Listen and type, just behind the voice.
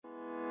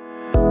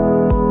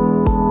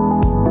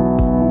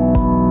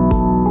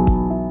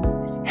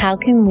How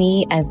can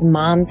we, as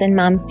moms and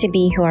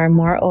moms-to-be who are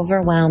more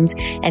overwhelmed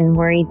and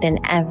worried than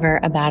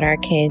ever about our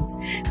kids,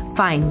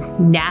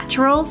 find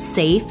natural,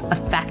 safe,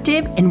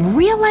 effective, and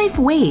real-life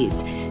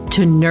ways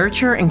to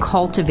nurture and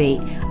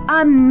cultivate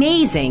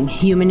amazing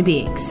human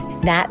beings?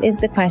 That is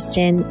the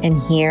question, and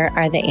here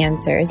are the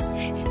answers.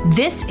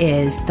 This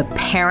is the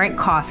Parent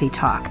Coffee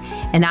Talk,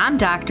 and I'm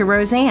Dr.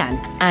 Roseanne.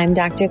 I'm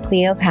Dr.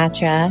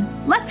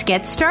 Cleopatra. Let's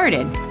get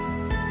started.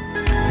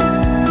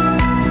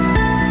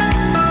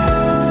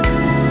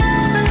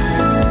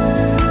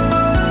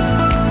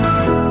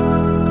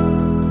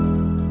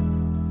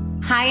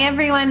 Hi,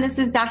 everyone. This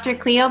is Dr.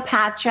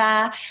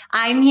 Cleopatra.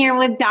 I'm here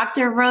with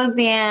Dr.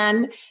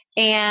 Roseanne,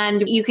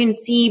 and you can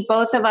see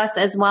both of us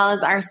as well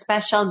as our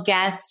special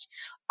guest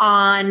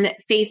on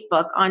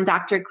Facebook on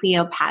Dr.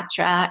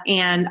 Cleopatra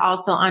and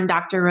also on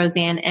Dr.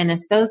 Roseanne and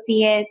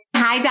Associates.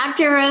 Hi,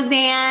 Dr.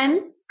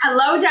 Roseanne.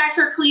 Hello,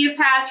 Dr.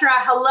 Cleopatra.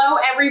 Hello,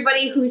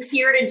 everybody who's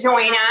here to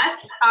join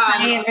us.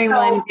 Hi,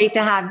 everyone. Great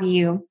to have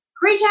you.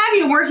 Great to have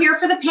you. We're here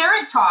for the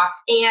Parent Talk,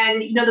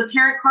 and the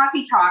Parent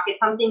Coffee Talk. It's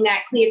something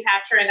that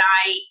Cleopatra and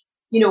I,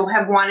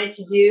 have wanted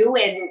to do,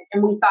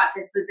 and we thought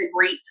this was a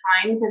great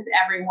time because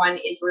everyone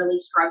is really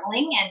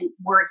struggling, and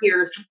we're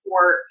here to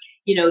support,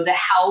 the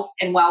health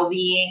and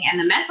well-being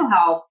and the mental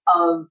health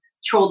of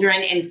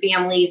children and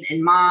families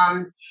and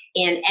moms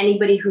and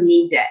anybody who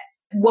needs it.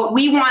 What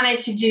we wanted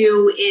to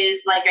do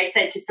is, like I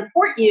said, to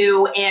support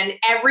you. And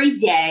every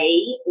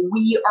day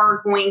we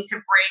are going to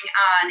bring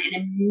on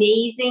an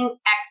amazing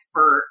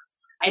expert.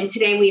 And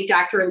today we have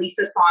Dr.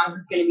 Elisa Song,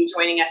 who's going to be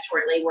joining us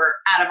shortly. We're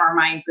out of our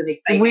minds with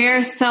excitement.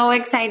 We're so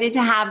excited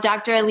to have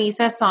Dr.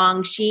 Elisa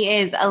Song. She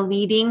is a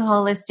leading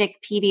holistic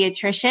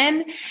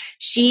pediatrician.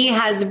 She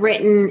has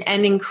written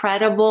an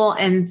incredible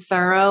and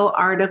thorough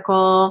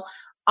article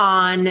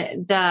on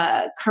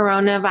the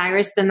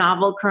coronavirus, the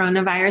novel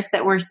coronavirus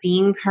that we're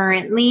seeing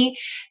currently,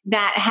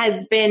 that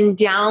has been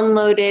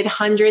downloaded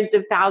hundreds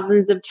of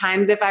thousands of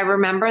times, if I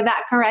remember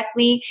that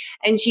correctly.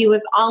 And she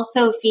was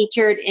also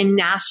featured in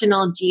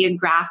National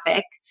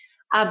Geographic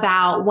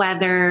about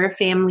whether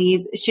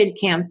families should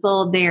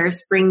cancel their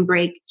spring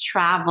break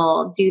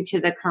travel due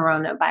to the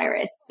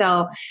coronavirus.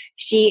 So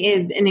she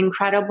is an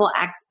incredible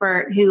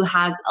expert who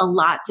has a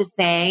lot to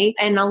say,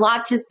 and a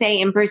lot to say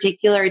in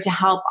particular to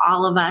help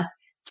all of us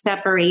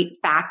separate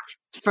fact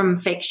from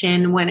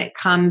fiction when it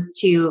comes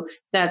to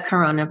the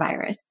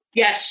coronavirus.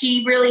 Yeah,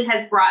 she really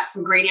has brought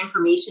some great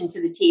information to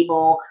the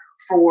table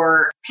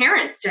for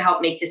parents to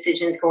help make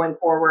decisions going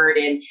forward.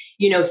 And,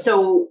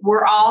 so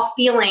we're all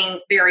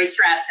feeling very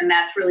stressed. And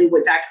that's really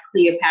what Dr.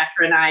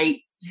 Cleopatra and I,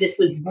 this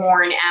was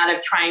born out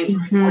of trying to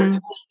support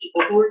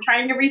people who were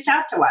trying to reach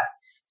out to us.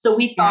 So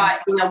we thought,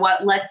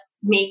 let's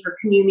make a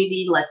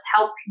community, let's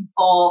help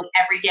people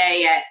every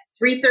day at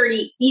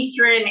 3:30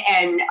 Eastern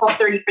and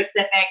 12:30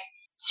 Pacific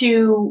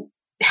to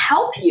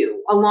help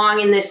you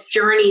along in this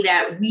journey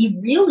that we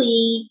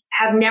really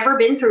have never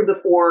been through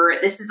before.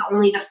 This is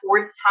only the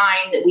fourth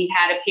time that we've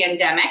had a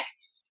pandemic,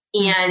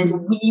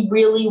 and we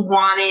really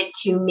wanted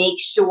to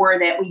make sure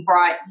that we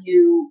brought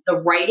you the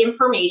right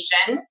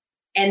information.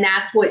 And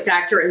that's what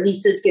Dr.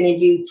 Elisa is going to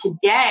do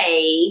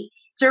today.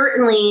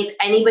 Certainly, if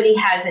anybody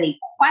has any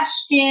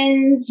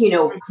questions,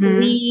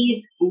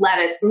 please let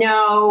us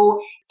know.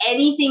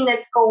 Anything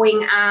that's going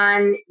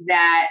on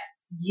that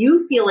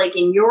you feel like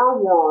in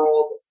your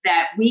world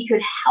that we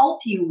could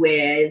help you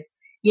with,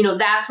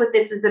 that's what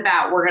this is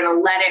about. We're going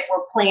to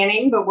we're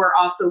planning, but we're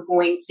also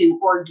going to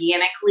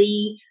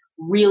organically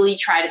really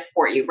try to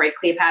support you. Right,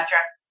 Cleopatra?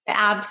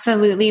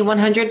 Absolutely,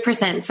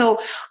 100%. So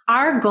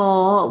our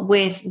goal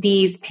with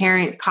these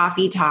parent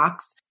coffee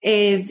talks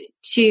is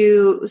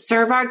to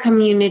serve our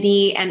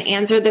community and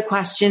answer the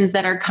questions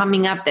that are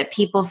coming up that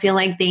people feel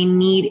like they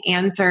need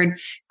answered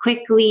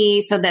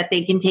quickly so that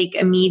they can take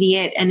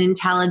immediate and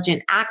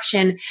intelligent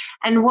action.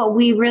 And what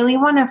we really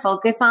want to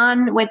focus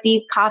on with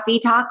these coffee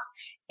talks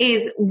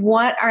is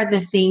what are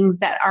the things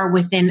that are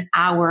within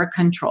our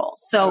control.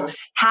 So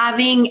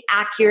having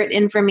accurate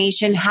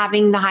information,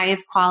 having the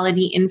highest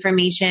quality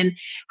information,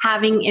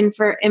 having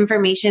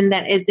information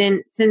that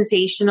isn't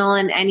sensational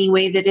in any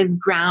way, that is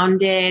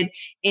grounded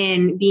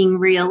in being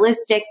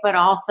realistic, but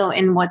also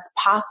in what's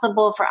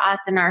possible for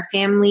us and our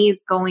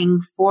families going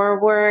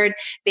forward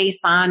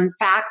based on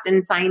fact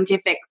and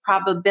scientific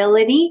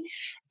probability.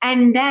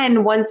 And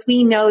then once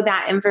we know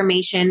that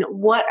information,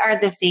 what are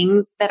the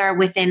things that are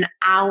within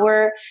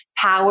our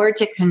power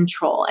to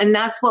control? And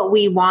that's what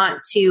we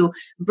want to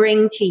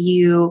bring to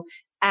you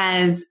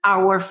as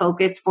our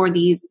focus for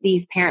these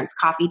parents'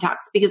 coffee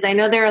talks, because I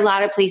know there are a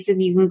lot of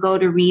places you can go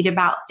to read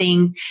about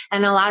things.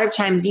 And a lot of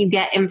times you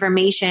get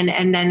information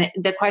and then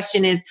the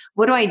question is,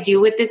 what do I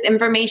do with this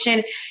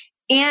information?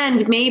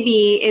 And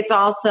maybe it's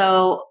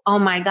also, oh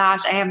my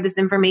gosh, I have this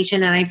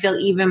information and I feel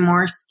even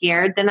more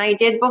scared than I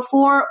did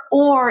before.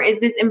 Or is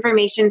this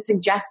information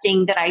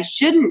suggesting that I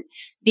shouldn't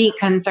be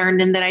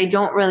concerned and that I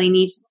don't really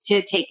need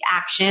to take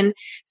action?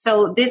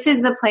 So this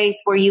is the place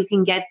where you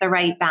can get the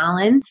right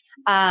balance.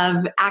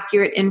 of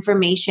accurate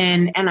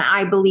information. And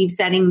I believe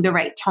setting the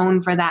right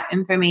tone for that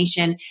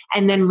information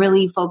and then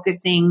really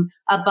focusing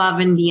above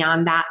and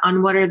beyond that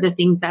on what are the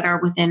things that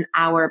are within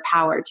our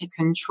power to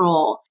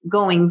control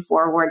going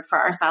forward for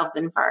ourselves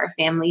and for our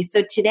families.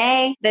 So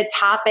today, the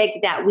topic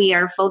that we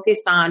are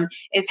focused on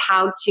is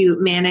how to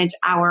manage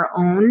our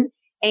own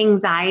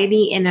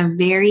anxiety in a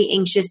very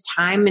anxious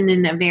time and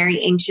in a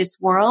very anxious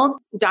world.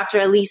 Dr.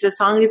 Elisa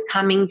Song is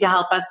coming to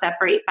help us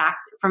separate fact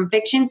from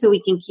fiction so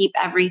we can keep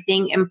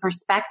everything in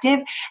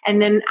perspective.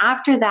 And then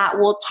after that,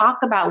 we'll talk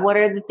about what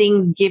are the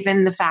things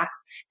given the facts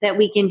that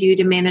we can do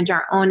to manage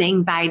our own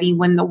anxiety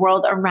when the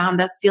world around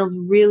us feels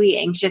really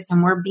anxious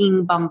and we're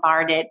being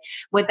bombarded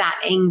with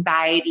that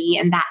anxiety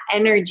and that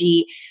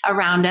energy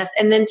around us.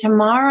 And then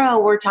tomorrow,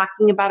 we're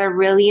talking about a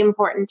really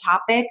important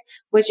topic,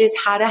 which is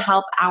how to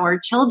help our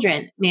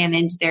children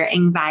manage their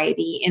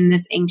anxiety in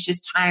this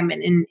anxious time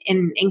and in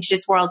an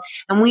anxious world.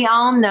 And we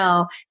all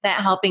know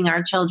that helping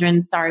our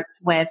children starts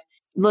with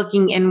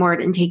looking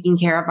inward and taking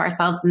care of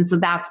ourselves. And so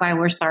that's why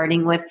we're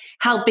starting with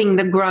helping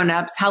the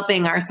grownups,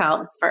 helping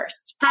ourselves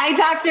first. Hi,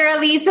 Dr.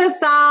 Elisa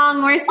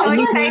Song. We're so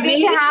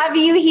excited to have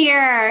you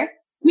here.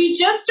 We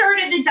just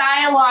started the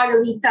dialogue,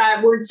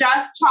 Elisa. We're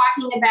just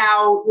talking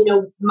about,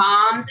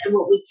 moms and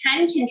what we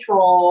can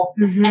control.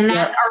 Mm-hmm. And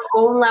that's our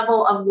own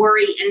level of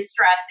worry and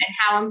stress and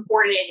how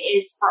important it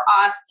is for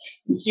us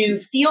to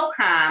feel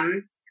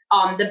calm,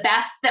 the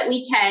best that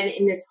we can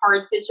in this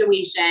hard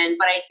situation.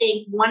 But I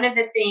think one of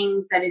the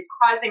things that is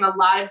causing a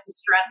lot of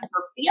distress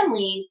for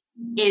families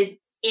is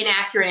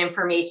inaccurate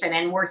information.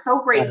 And we're so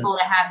grateful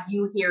to have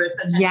you here as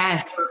such an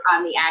expert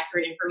on the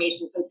accurate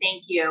information. So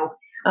thank you.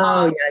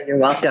 Yeah, you're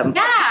welcome.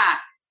 Yeah.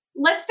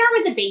 Let's start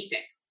with the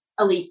basics,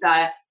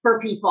 Elisa, for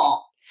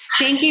people.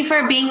 Thank you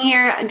for being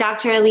here,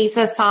 Dr.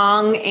 Elisa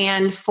Song,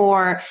 and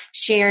for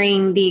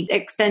sharing the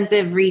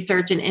extensive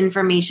research and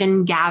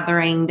information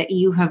gathering that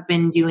you have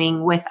been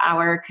doing with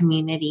our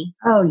community.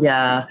 Oh,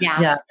 yeah.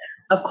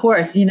 Of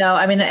course, and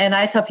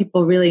I tell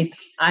people really,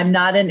 I'm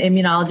not an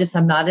immunologist,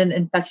 I'm not an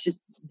infectious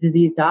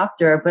disease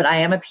doctor, but I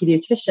am a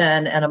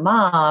pediatrician and a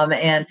mom,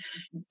 and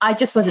I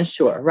just wasn't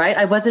sure, right?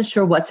 I wasn't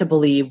sure what to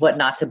believe, what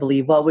not to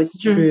believe, what was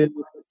true,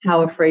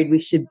 how afraid we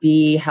should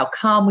be, how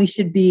calm we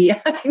should be.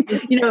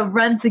 It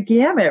runs the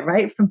gamut,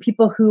 right? From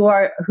people who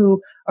are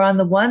on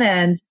the one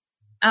end,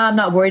 I'm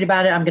not worried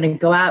about it, I'm going to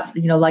go out,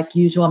 like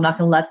usual, I'm not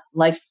going to let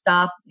life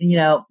stop,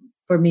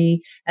 for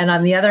me. And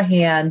on the other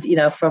hand,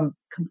 from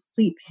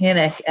complete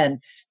panic and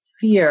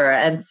fear.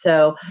 And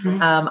so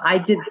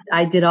I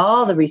did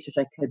all the research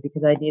I could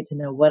because I needed to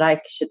know what I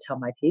should tell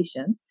my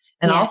patients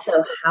and also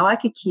how I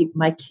could keep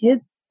my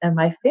kids and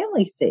my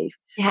family safe,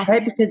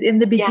 right? Because in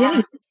the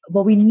beginning,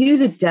 we knew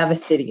the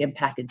devastating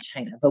impact in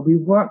China, but we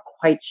weren't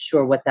quite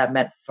sure what that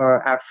meant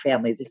for our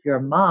families. If you're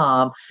a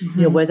mom,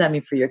 what does that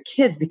mean for your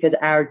kids? Because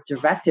our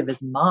directive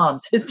as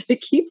moms is to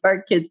keep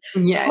our kids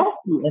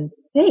healthy and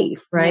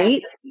safe,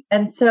 right? Yes.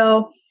 And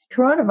so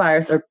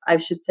coronavirus, or I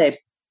should say,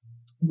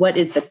 what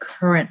is the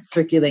current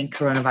circulating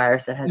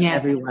coronavirus that has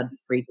everyone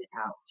freaked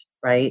out,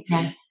 right?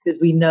 Yes. Because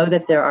we know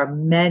that there are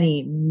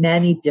many,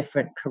 many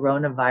different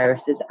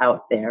coronaviruses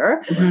out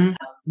there. Mm-hmm.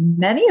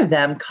 Many of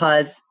them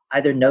cause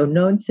either no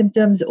known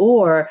symptoms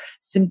or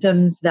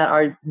symptoms that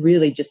are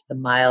really just the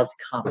mild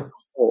common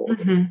cold.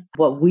 Mm-hmm.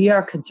 What we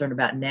are concerned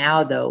about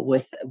now, though,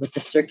 with the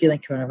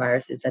circulating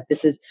coronavirus is that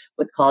this is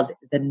what's called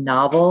the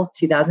novel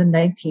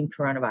 2019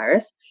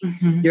 coronavirus.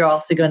 Mm-hmm. You're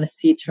also going to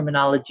see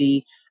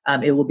terminology.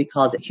 It will be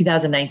called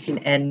 2019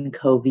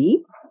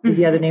 nCoV, is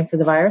the other name for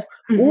the virus.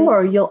 Mm-hmm.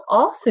 Or you'll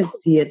also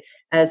see it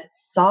as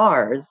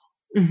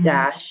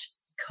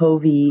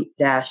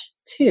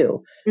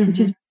SARS-CoV-2, which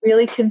is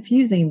really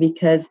confusing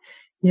because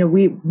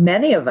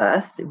many of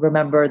us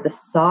remember the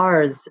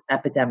SARS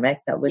epidemic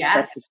that was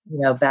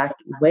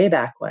way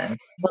back when.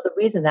 Well, the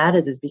reason that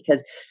is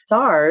because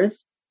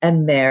SARS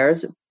and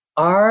MERS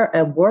are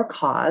and were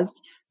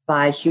caused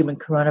by human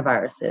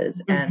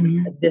coronaviruses.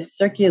 Mm-hmm. And this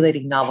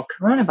circulating novel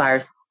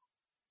coronavirus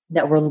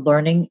that we're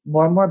learning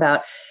more and more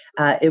about,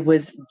 it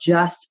was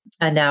just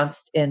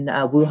announced in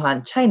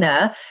Wuhan,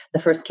 China, the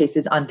first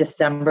cases on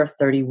December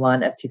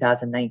 31 of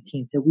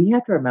 2019. So we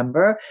have to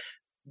remember,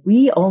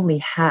 we only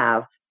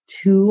have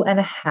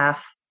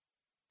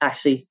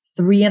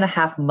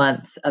 3.5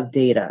 months of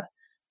data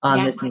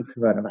on this new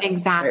coronavirus.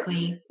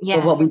 Exactly. Right? Yeah.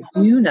 But what we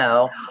do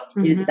know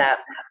is that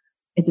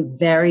it's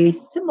very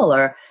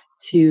similar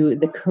to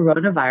the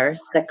coronavirus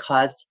that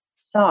caused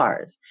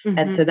SARS. Mm-hmm.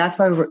 And so that's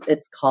why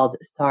it's called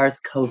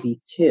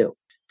SARS-CoV-2.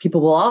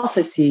 People will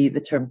also see the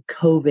term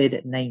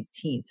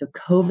COVID-19. So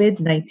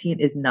COVID-19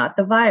 is not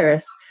the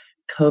virus.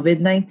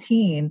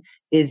 COVID-19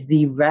 is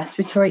the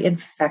respiratory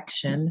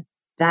infection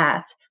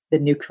that the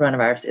new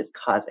coronavirus is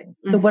causing.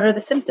 Mm-hmm. So what are the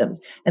symptoms?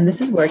 And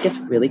this is where it gets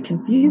really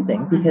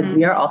confusing because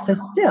we are also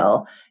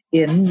still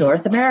in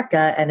North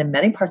America and in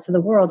many parts of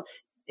the world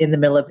in the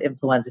middle of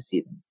influenza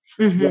season.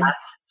 Mm-hmm.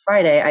 Last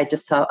Friday, I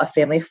just saw a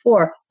family of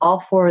 4. All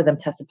 4 of them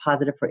tested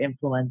positive for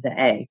influenza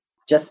A.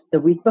 Just the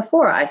week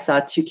before, I saw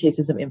 2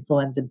 cases of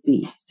influenza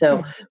B.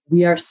 So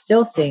we are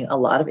still seeing a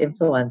lot of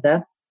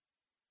influenza.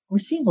 we're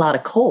seeing a lot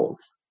of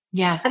colds.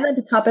 Yeah. And then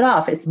to top it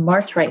off, it's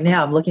March right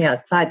now. I'm looking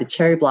outside. The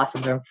cherry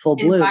blossoms are in full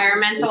bloom.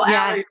 Environmental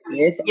allergy.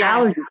 It's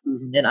allergy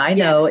season. And I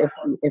know if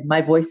my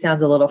voice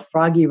sounds a little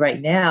froggy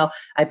right now,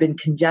 I've been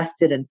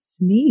congested and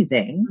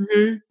sneezing,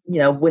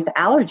 with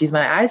allergies.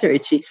 My eyes are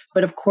itchy.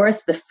 But of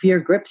course, the fear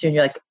grips you and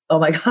you're like, oh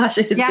my gosh,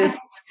 is this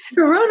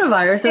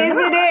coronavirus? Isn't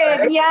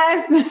it?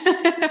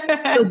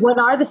 Yes. So what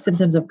are the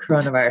symptoms of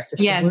coronavirus?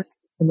 They're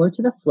similar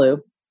to the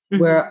flu,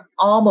 where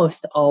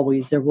almost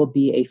always there will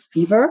be a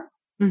fever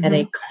and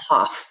a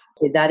cough.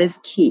 Okay, that is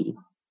key.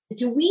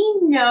 Do we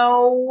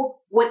know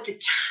what the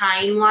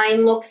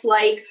timeline looks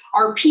like?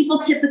 Are people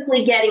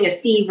typically getting a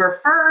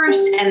fever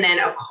first and then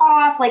a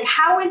cough? Like,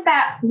 how is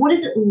that? What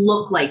does it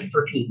look like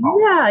for people?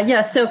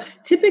 Yeah. So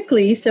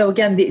typically,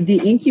 again,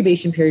 the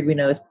incubation period we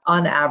know is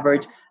on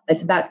average,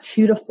 it's about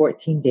 2 to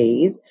 14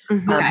 days.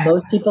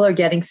 Most people are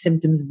getting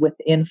symptoms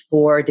within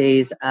 4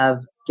 days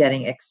of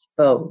getting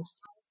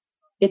exposed.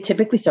 It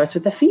typically starts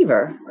with a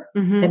fever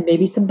and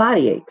maybe some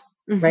body aches,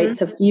 right?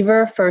 So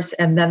fever first,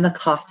 and then the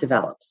cough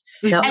develops.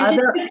 Now, does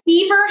the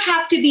fever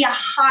have to be a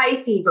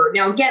high fever?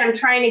 Now, again, I'm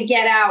trying to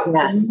get out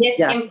the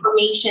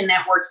misinformation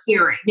that we're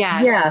hearing.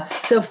 Yeah.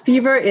 So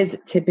fever is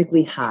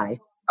typically high.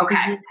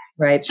 Okay.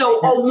 Right. So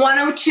a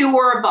 102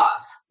 or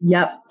above.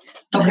 Yep.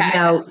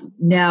 Okay.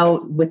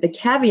 Now with the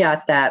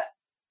caveat that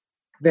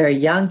very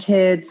young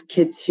kids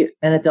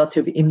and adults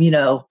who have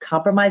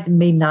immunocompromised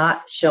may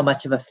not show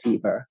much of a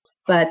fever.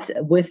 But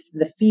with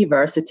the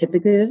fever, so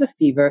typically there's a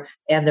fever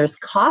and there's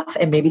cough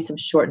and maybe some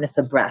shortness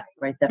of breath,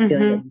 right? That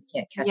feeling that you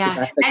can't catch your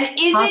breath. And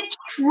is it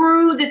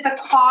true that the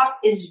cough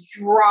is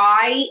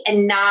dry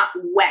and not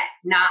wet,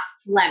 not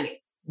phlegmy?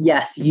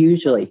 Yes,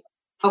 usually.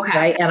 Okay.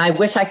 Right. And I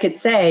wish I could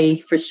say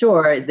for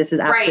sure this is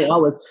absolutely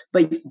always,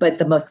 but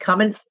the most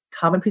common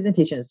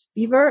presentation is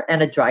fever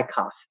and a dry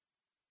cough.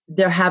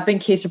 There have been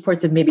case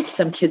reports of maybe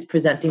some kids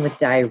presenting with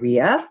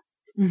diarrhea.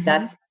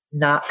 That's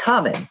not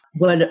common.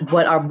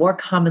 What are more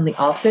commonly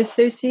also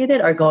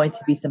associated are going to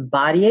be some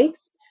body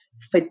aches,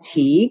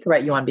 fatigue,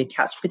 right? You want to be a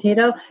couch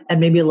potato, and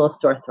maybe a little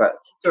sore throat.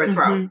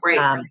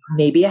 Right.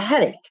 Maybe a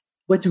headache.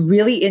 What's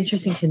really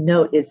interesting to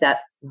note is that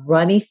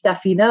runny,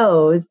 stuffy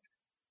nose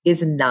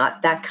is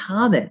not that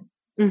common.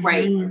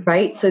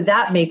 Right. So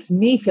that makes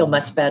me feel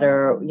much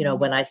better,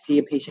 when I see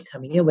a patient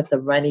coming in with a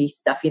runny,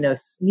 stuffy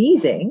nose.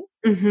 Sneezing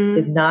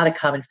is not a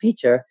common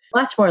feature,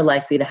 much more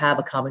likely to have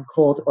a common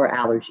cold or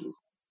allergies.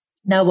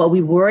 Now, what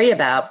we worry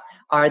about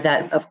are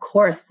that, of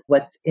course,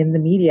 what's in the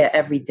media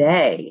every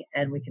day,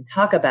 and we can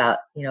talk about,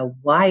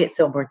 why it's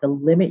so important to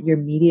limit your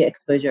media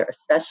exposure,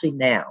 especially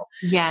now,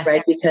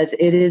 right? Because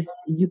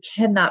you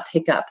cannot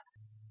pick up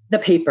the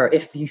paper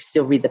if you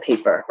still read the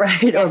paper,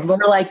 right? Or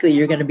more likely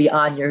you're going to be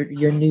on your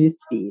news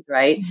feed,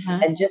 right?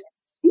 And just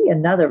see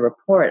another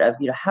report of,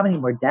 how many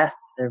more deaths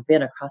there have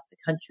been across the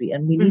country.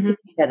 And we need to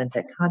take that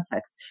into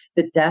context.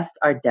 The deaths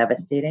are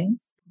devastating.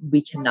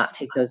 We cannot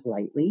take those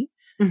lightly.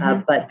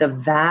 But the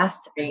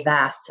vast,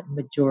 vast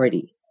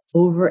majority,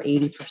 over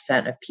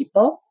 80% of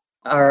people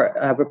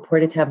are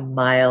reported to have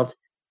mild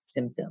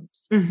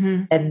symptoms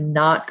and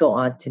not go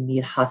on to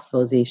need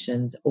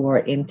hospitalizations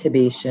or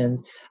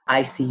intubations,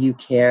 ICU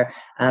care,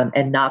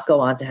 and not go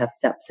on to have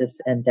sepsis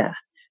and death.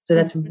 So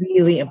that's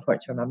really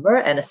important to remember.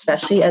 And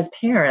especially as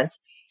parents,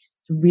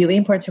 it's really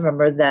important to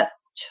remember that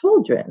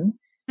children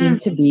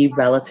need to be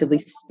relatively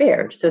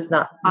spared. So it's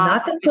not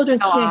that children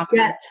can't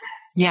get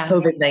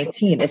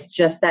COVID-19. It's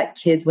just that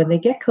kids, when they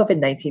get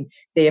COVID-19,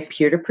 they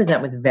appear to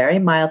present with very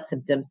mild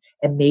symptoms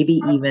and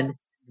maybe even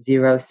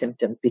zero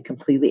symptoms, be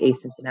completely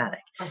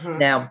asymptomatic.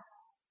 Now,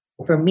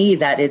 for me,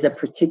 that is a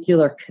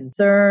particular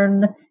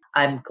concern.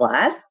 I'm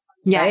glad.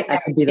 Right? I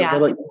can be a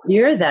little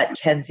easier that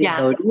Kenzie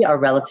and Odie are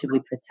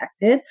relatively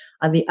protected.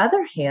 On the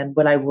other hand,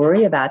 what I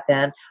worry about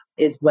then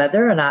is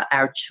whether or not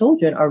our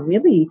children are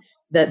really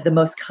the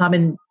most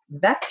common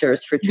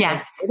vectors for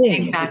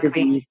transmitting the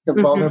disease to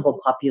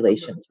vulnerable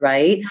populations,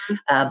 right?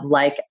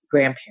 Like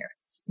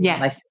grandparents.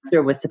 My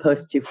sister was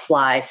supposed to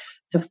fly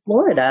to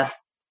Florida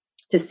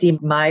to see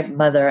my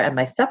mother and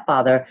my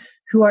stepfather,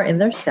 who are in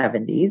their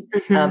 70s,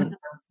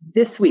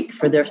 this week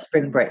for their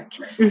spring break.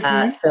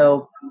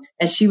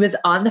 And she was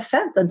on the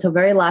fence until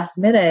very last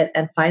minute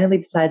and finally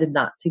decided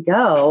not to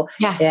go.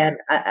 And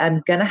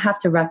I'm going to have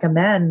to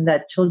recommend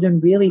that children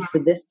really, for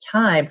this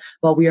time,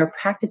 while we are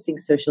practicing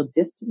social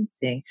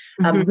distancing,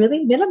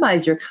 really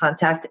minimize your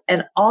contact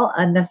and all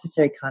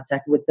unnecessary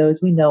contact with those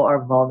we know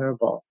are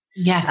vulnerable.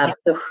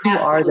 So who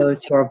are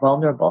those who are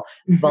vulnerable?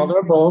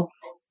 Vulnerable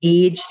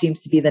age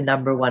seems to be the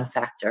number one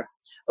factor.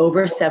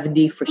 Over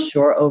 70, for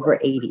sure, over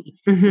 80.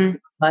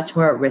 Much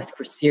more at risk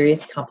for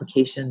serious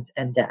complications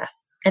and death.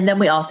 And then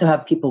we also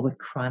have people with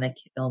chronic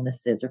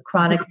illnesses or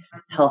chronic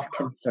health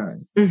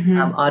concerns,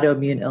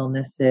 autoimmune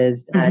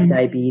illnesses,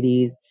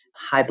 diabetes,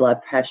 high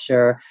blood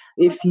pressure.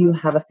 If you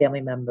have a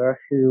family member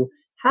who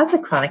has a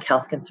chronic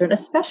health concern,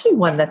 especially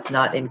one that's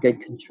not in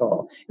good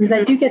control. Because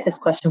I do get this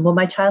question, well,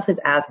 my child has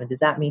asthma. Does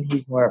that mean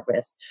he's more at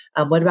risk?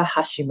 What about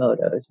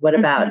Hashimoto's? What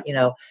about,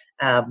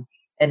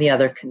 any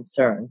other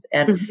concerns?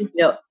 And,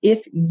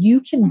 if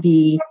you can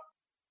be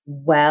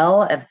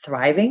well and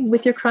thriving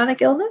with your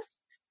chronic illness,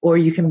 or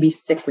you can be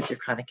sick with your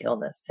chronic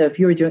illness. So if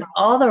you were doing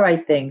all the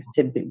right things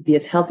to be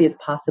as healthy as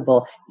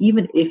possible,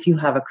 even if you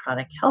have a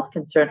chronic health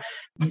concern,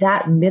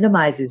 that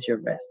minimizes your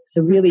risk.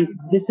 So really,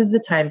 this is the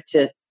time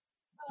to,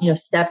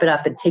 step it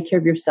up and take care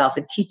of yourself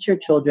and teach your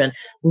children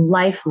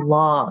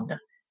lifelong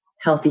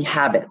healthy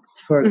habits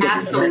for good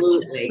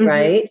Absolutely.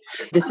 right?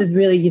 This is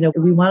really,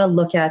 we want to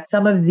look at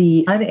some of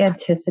the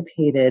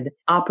unanticipated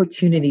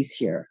opportunities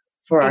here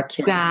for our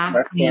kids, and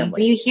our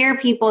families. You hear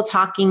people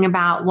talking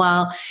about,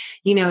 well,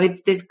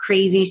 it's this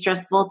crazy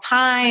stressful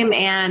time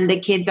and the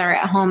kids are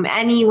at home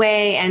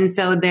anyway. And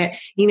so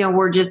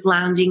we're just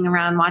lounging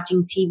around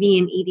watching TV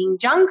and eating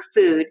junk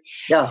food.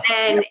 Yeah.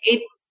 And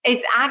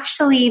it's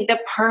actually the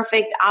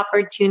perfect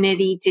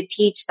opportunity to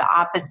teach the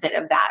opposite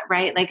of that,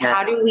 right? Like, yes.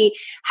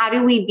 how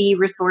do we be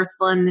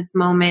resourceful in this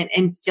moment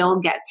and still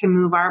get to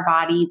move our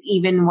bodies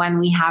even when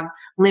we have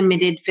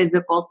limited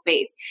physical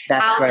space?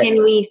 That's how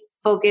can we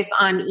focus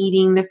on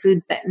eating the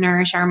foods that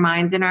nourish our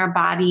minds and our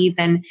bodies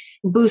and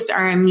boost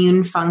our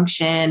immune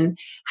function?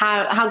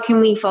 How can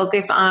we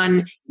focus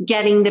on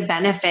getting the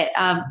benefit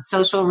of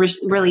social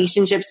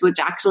relationships, which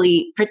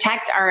actually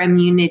protect our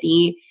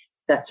immunity?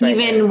 That's right.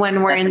 Even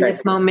when we're in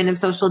this moment of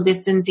social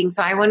distancing.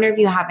 So I wonder if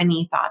you have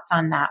any thoughts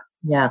on that.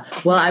 Yeah.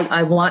 Well,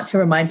 I want to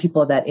remind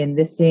people that in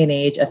this day and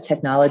age of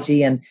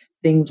technology and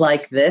things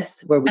like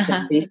this, where we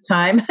can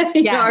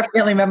FaceTime our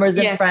family members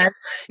and friends,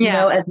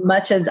 as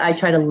much as I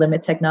try to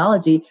limit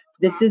technology,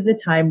 this is the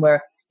time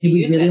where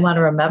we really want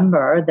to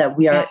remember that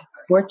we are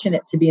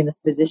fortunate to be in this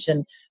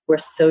position where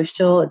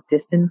social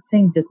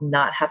distancing does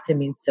not have to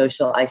mean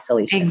social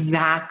isolation.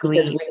 Exactly.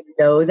 Because we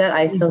know that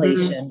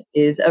isolation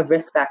is a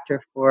risk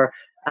factor for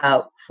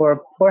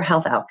poor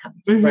health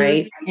outcomes,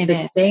 right? So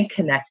staying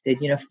connected,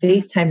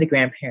 FaceTime the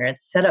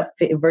grandparents, set up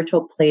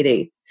virtual play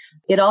dates.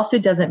 It also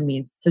doesn't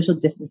mean, social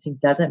distancing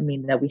doesn't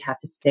mean that we have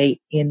to stay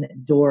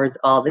indoors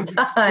all the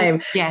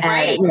time.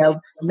 And,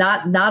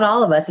 not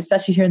all of us,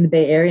 especially here in the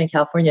Bay Area in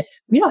California,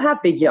 we don't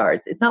have big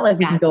yards. It's not like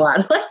we can go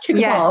out and kick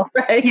a ball,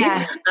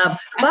 right?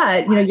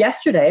 But,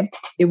 yesterday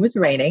it was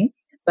raining,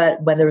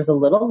 but when there was a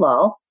little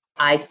lull,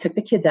 I took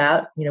the kids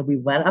out. We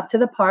went up to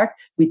the park.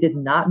 We did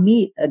not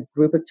meet a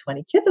group of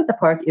 20 kids at the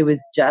park. It was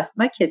just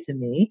my kids and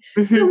me.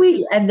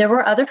 And there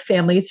were other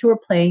families who were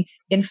playing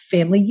in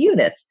family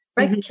units,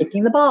 right?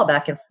 Kicking the ball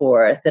back and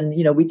forth. And,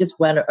 we just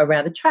went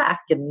around the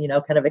track and,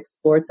 kind of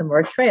explored some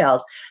more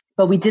trails.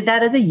 But we did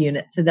that as a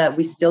unit so that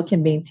we still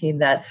can maintain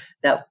that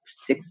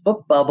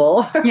 6-foot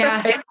bubble.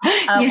 Right?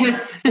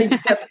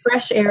 The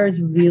fresh air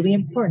is really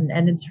important.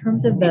 And in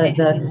terms of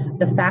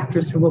the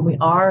factors for when we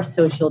are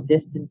social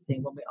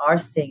distancing, when we are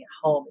staying at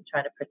home and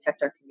trying to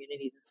protect our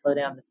communities and slow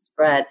down the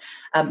spread,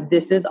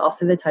 this is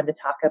also the time to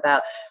talk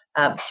about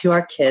to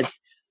our kids,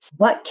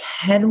 what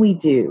can we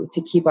do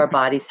to keep our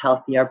bodies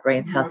healthy, our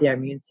brains healthy, our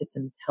immune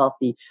systems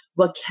healthy?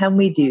 What can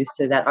we do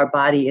so that our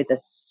body is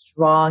as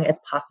strong as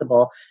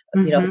possible,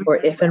 for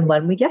if and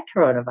when we get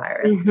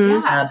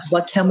coronavirus?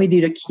 What can we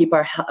do to keep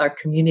our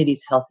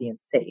communities healthy and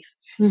safe?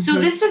 So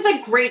this is a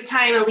great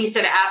time,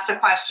 Elisa, to ask the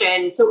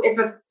question. So if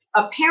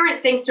a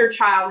parent thinks their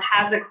child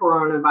has a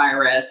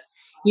coronavirus,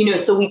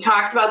 so we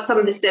talked about some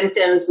of the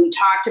symptoms. We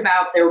talked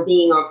about there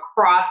being a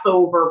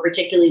crossover,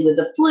 particularly with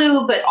the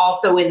flu, but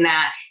also in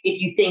that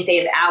if you think they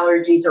have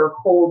allergies or a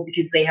cold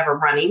because they have a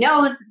runny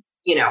nose,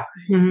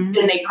 then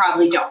they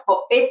probably don't. But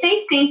if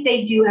they think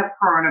they do have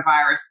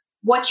coronavirus,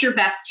 what's your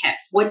best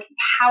tips?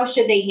 How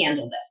should they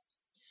handle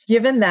this?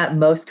 Given that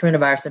most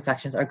coronavirus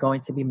infections are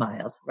going to be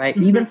mild, right?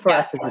 Even for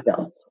us as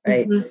adults,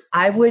 right?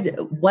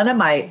 One of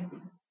my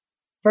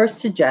first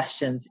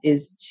suggestions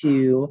is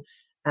to,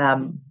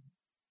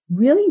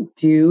 really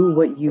do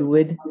what you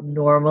would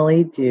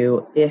normally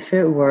do if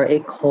it were a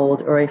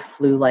cold or a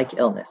flu-like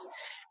illness.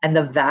 And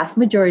the vast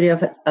majority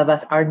of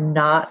us are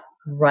not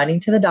running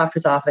to the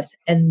doctor's office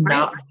and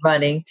not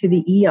running to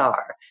the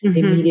ER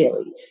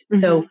immediately.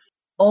 So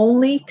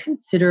only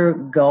consider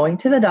going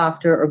to the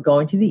doctor or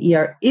going to the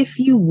ER if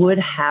you would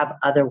have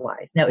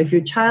otherwise. Now, if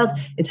your child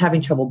is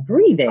having trouble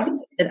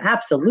breathing, then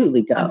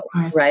absolutely go,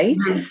 right?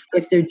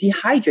 If they're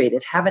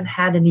dehydrated, haven't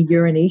had any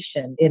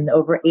urination in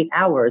over 8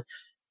 hours,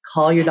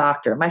 call your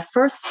doctor. My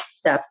first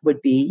step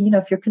would be,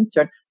 if you're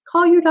concerned,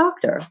 call your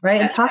doctor,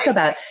 right? And talk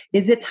about,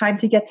 is it time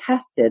to get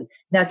tested?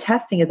 Now,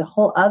 testing is a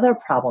whole other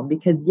problem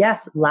because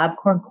yes,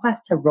 LabCorp and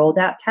Quest have rolled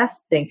out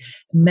testing.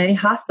 Many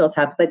hospitals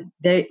have, but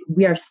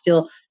we are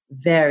still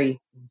very,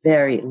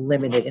 very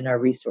limited in our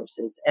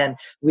resources. And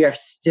we are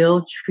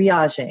still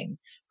triaging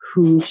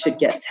who should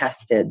get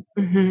tested.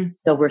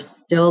 So we're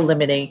still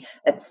limiting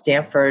at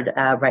Stanford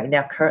right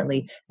now.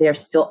 Currently, they are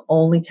still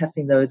only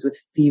testing those with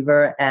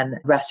fever and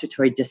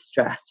respiratory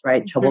distress,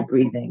 right? Trouble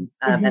breathing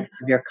and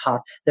severe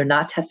cough. They're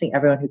not testing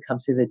everyone who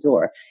comes through the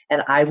door.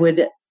 And I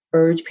would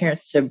urge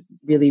parents to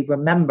really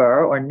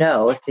remember or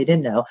know, if they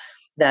didn't know,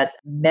 that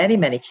many,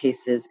 many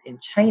cases in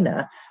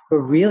China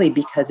were really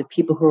because of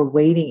people who were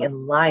waiting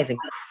in lines and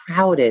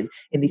crowded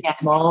in these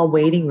small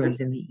waiting rooms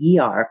in the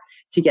ER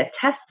to get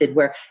tested,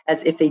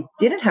 whereas if they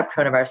didn't have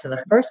coronavirus in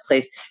the first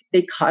place,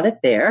 they caught it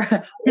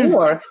there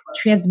or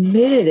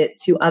transmitted it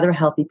to other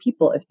healthy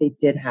people if they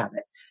did have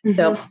it.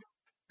 So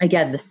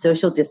again, the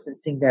social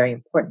distancing, very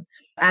important.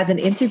 As an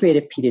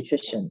integrative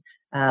pediatrician,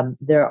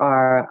 there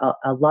are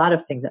a lot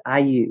of things that I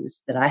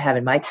use, that I have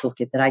in my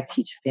toolkit, that I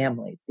teach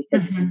families,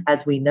 because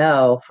as we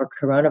know, for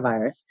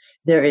coronavirus,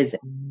 there is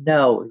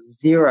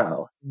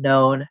zero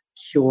known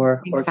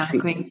cure or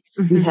treatment.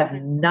 We have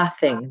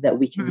nothing that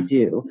we can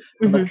do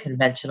from a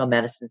conventional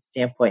medicine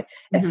standpoint,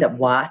 except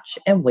watch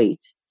and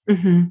wait,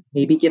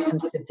 maybe give some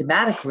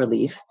symptomatic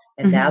relief.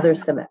 And now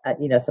there's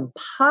some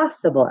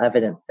possible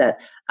evidence that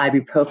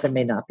ibuprofen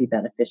may not be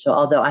beneficial.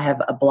 Although I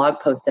have a blog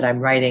post that I'm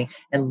writing,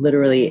 and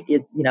literally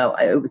it's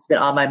been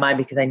on my mind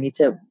because I need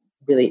to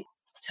really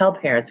tell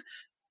parents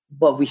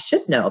what we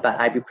should know about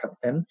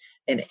ibuprofen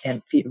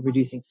and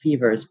reducing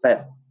fevers.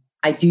 But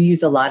I do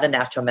use a lot of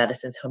natural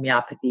medicines,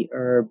 homeopathy,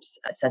 herbs,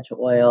 essential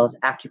oils,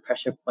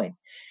 acupressure points.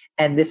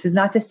 And this is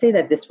not to say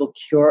that this will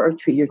cure or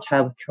treat your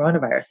child with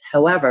coronavirus.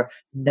 However,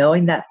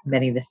 knowing that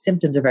many of the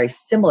symptoms are very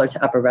similar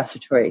to upper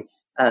respiratory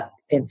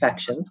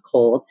infections,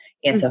 colds,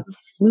 and to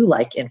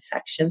flu-like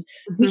infections,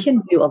 we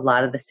can do a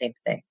lot of the same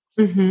things.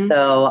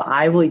 So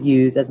I will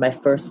use as my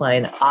first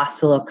line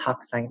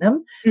oscillococcinum,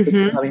 which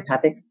is a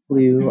homeopathic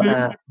flu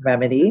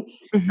remedy.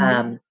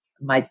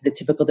 The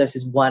typical dose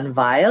is 1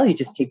 vial. You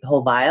just take the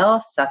whole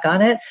vial, suck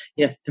on it,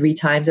 3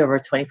 times over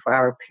a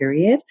 24-hour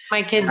period.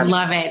 My kids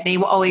love it. They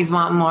always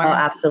want more. Oh,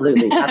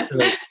 absolutely.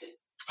 Absolutely.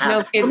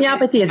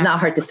 Homeopathy is not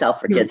hard to sell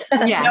for kids. To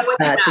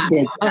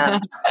kids.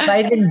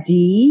 Vitamin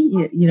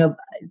D,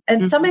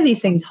 and some of these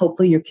things,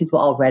 hopefully your kids will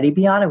already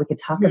be on, and we can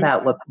talk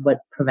about what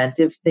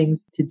preventive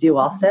things to do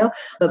also.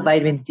 But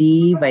vitamin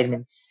D,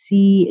 vitamin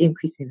C,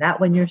 increasing that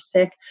when you're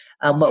sick.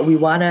 What we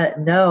want to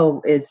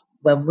know is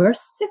when we're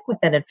sick with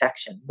an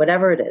infection,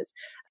 whatever it is,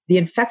 the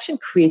infection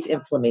creates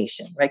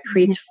inflammation, right?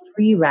 Creates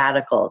free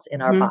radicals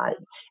in our body.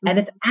 And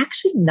it's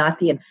actually not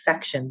the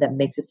infection that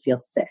makes us feel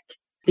sick.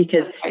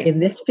 Because in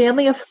this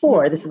family of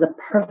 4, this is a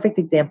perfect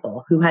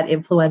example, who had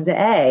influenza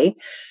A,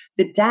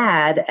 the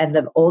dad and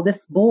the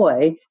oldest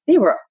boy, they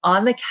were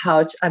on the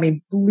couch. I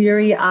mean,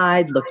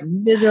 bleary-eyed, looked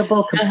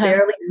miserable, could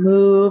barely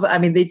move. I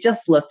mean, they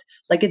just looked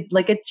like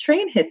a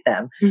train hit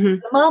them. The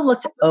mom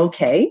looked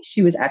okay.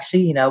 She was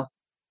actually,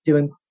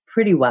 doing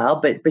pretty well,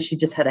 but she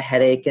just had a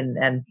headache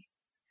and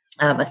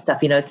a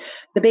stuffy nose.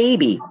 The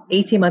baby,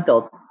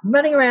 18-month-old,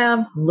 running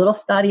around, little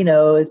snotty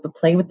nose, but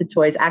playing with the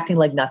toys, acting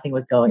like nothing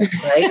was going on,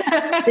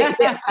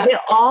 right? they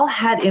all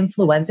had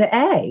influenza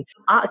A.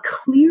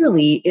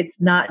 Clearly,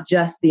 it's not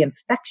just the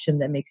infection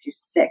that makes you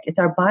sick. It's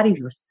our body's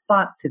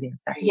response to the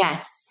infection.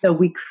 Yes. So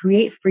we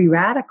create free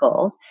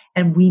radicals,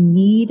 and we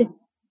need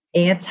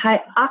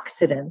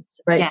antioxidants,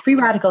 right? Yes. Free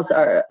radicals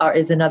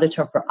is another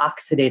term for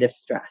oxidative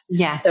stress.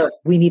 Yes. So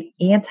we need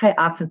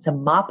antioxidants to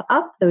mop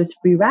up those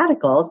free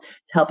radicals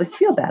to help us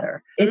feel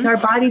better. It's our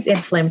body's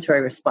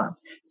inflammatory response.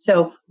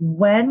 So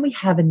when we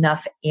have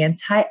enough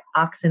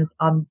antioxidants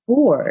on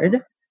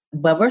board,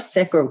 when we're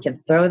sick, or we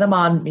can throw them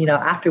on,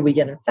 after we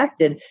get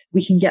infected,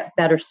 we can get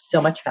better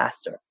so much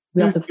faster.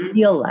 We also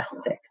feel less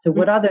sick. So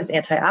what are those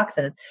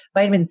antioxidants?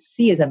 Vitamin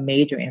C is a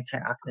major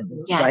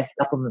antioxidant. So I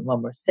supplement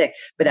when we're sick.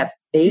 But at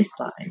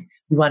baseline,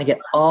 we want to get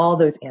all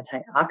those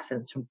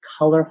antioxidants from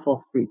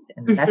colorful fruits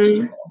and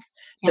vegetables.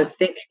 So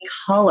think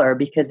color,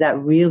 because that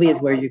really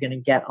is where you're going to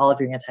get all of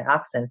your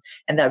antioxidants.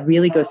 And that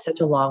really goes such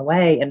a long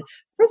way. And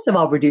first of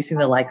all, reducing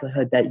the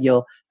likelihood that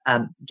you'll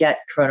get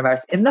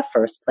coronavirus in the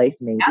first place,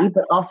 maybe,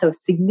 but also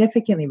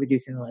significantly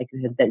reducing the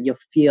likelihood that you'll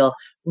feel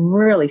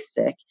really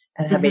sick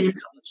and have major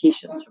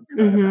complications from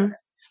coronavirus.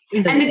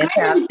 So and the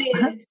good news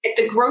is, at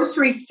the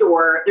grocery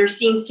store, there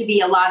seems to be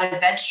a lot of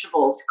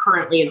vegetables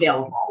currently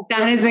available.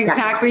 That is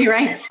exactly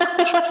right.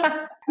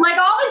 Like,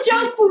 all the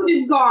junk food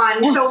is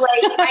gone. So,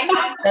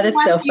 I that is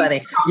so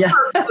funny.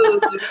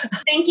 Food,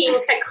 thinking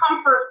to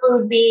comfort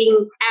food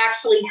being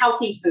actually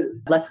healthy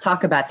food. Let's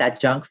talk about that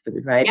junk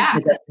food, right? Yeah.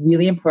 Because that's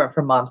really important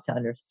for moms to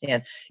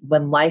understand.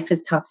 When life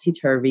is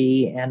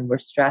topsy-turvy and we're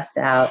stressed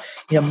out,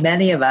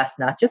 many of us,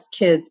 not just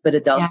kids, but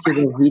adults, who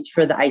will reach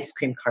for the ice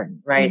cream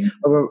carton, right?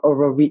 Or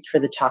we'll reach for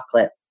the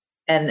chocolate.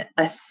 And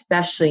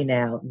especially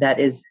now, that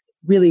is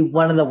really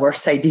one of the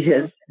worst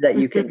ideas that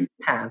you can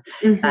have,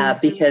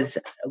 because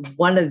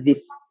one of the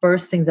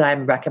first things that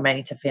I'm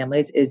recommending to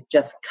families is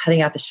just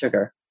cutting out the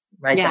sugar,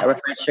 right? That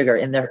refined sugar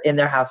in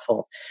their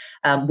household.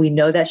 We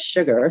know that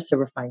sugar, so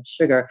refined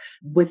sugar,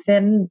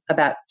 within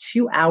about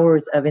 2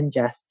 hours of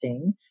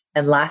ingesting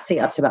and lasting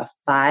up to about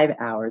 5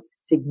 hours,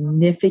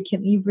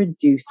 significantly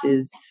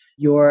reduces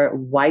your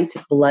white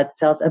blood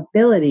cells'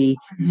 ability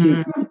to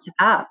heat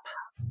up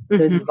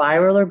those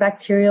viral or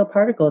bacterial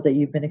particles that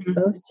you've been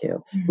exposed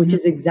to, which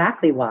is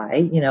exactly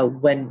why,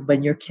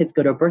 when your kids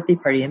go to a birthday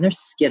party and there's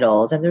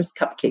Skittles and there's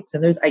cupcakes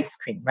and there's ice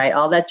cream, right?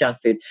 All that junk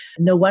food.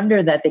 No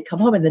wonder that they come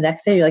home and the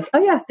next day you're like,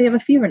 oh yeah, they have a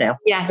fever now.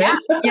 Yes.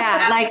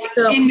 Yeah. Like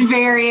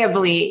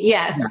invariably.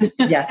 Yes.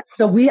 Yes.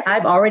 So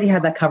I've already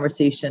had that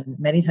conversation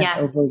many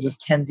times over with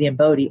Kenzie and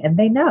Bodhi, and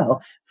they know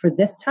for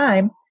this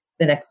time,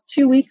 the next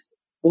 2 weeks,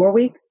 4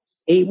 weeks,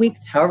 8 weeks,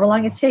 however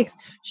long it takes,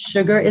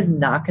 sugar is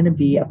not going to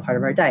be a part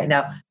of our diet.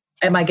 Now,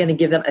 am I going to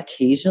give them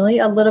occasionally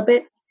a little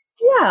bit?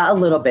 Yeah, a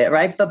little bit,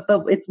 right? But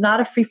it's not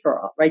a free for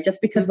all, right?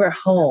 Just because we're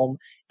home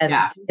and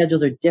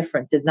schedules are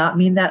different does not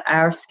mean that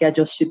our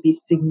schedule should be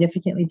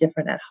significantly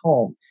different at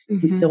home.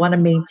 We still want to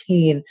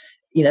maintain,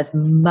 as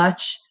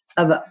much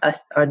of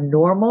a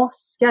normal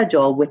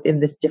schedule within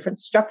this different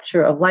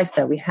structure of life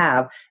that we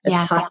have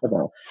as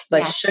possible.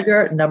 But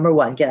sugar, number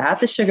one, get out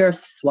the sugar,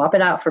 swap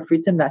it out for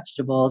fruits and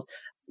vegetables.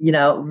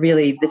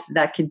 Really,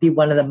 that could be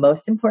one of the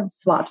most important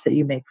swaps that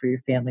you make for your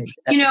family.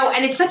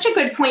 And it's such a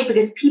good point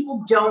because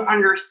people don't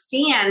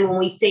understand when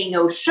we say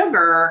no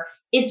sugar,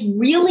 it's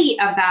really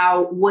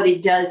about what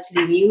it does to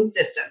the immune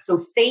system. So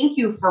thank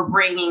you for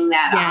bringing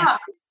that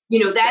up.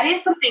 That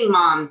is something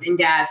moms and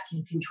dads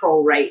can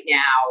control right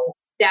now.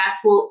 That's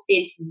what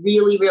it's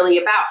really, really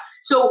about.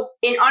 So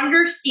in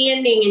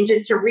understanding, and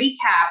just to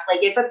recap,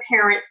 like if a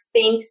parent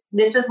thinks,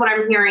 this is what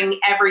I'm hearing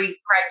every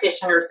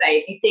practitioner say,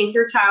 if you think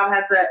your child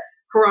has a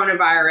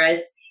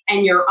coronavirus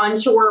and you're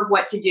unsure of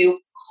what to do,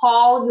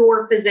 call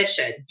your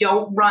physician.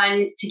 Don't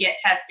run to get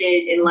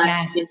tested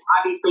unless you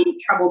obviously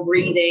trouble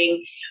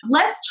breathing.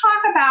 Let's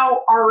talk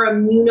about our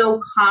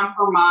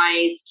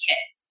immunocompromised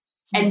kids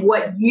and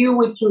what you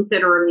would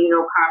consider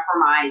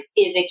immunocompromised.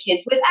 Is it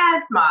kids with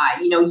asthma?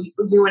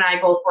 You and I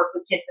both work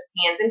with kids with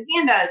PANS and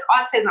PANDAS,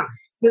 autism.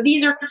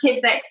 These are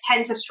kids that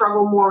tend to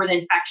struggle more with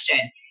infection.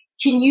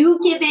 Can you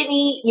give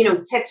any,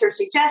 tips or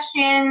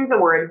suggestions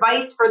or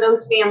advice for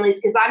those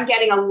families? Because I'm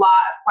getting a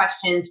lot of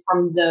questions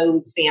from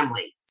those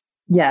families.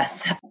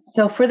 Yes.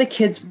 So for the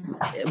kids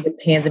with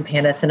PANS and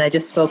PANDAS, and I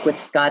just spoke with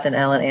Scott and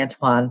Ellen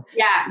Antoine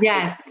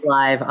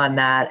live on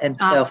that. And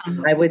awesome.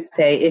 So I would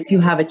say if you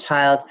have a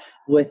child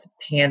with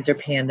PANS or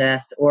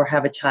PANDAS or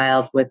have a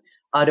child with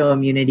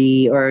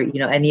autoimmunity or,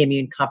 any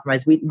immune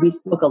compromise, we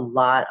spoke a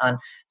lot on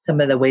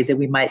some of the ways that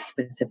we might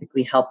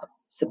specifically help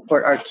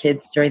support our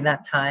kids during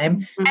that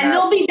time. And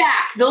they'll be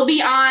back. They'll be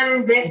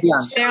on this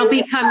show. They'll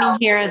be coming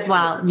here as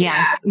well.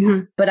 Yeah.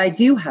 Mm-hmm. But I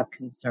do have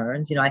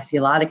concerns. I see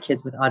a lot of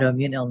kids with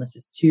autoimmune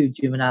illnesses too,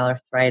 juvenile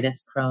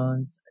arthritis,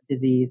 Crohn's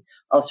disease,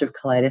 ulcerative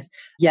colitis.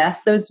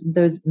 Yes,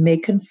 those may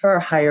confer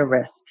higher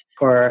risk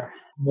for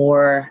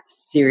more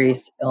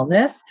serious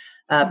illness.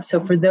 So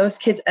for those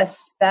kids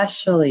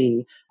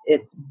especially,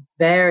 it's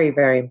very,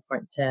 very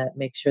important to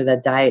make sure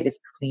that diet is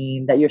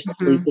clean, that you're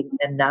sleeping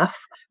enough,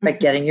 right?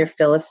 Getting your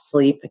fill of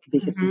sleep,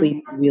 because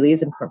sleep really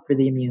is important for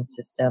the immune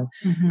system.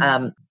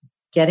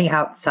 Getting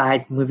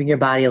outside, moving your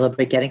body a little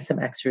bit, getting some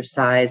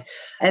exercise.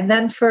 And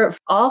then for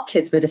all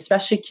kids, but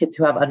especially kids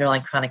who have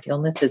underlying chronic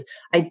illnesses,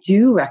 I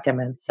do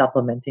recommend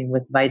supplementing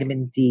with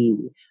vitamin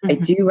D. I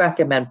do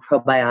recommend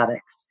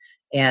probiotics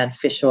and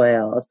fish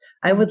oils.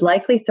 I would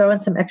likely throw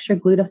in some extra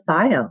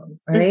glutathione,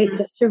 right?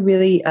 Just to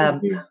really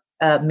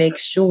make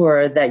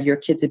sure that your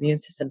kids' immune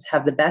systems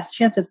have the best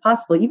chances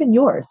possible, even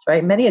yours,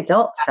 right? Many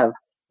adults have,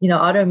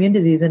 autoimmune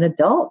disease in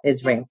adult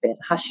is rampant,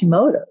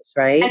 Hashimoto's,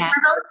 right? And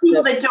for those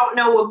people that don't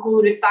know what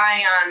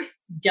glutathione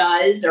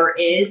does or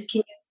is, can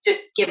you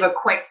just give a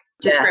quick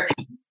description?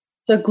 Yeah.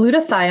 So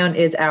glutathione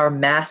is our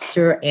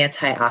master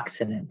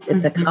antioxidant.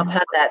 It's a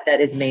compound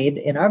that is made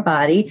in our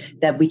body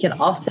that we can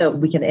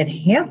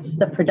enhance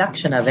the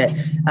production of it,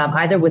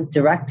 either with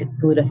direct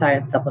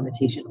glutathione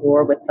supplementation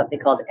or with something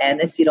called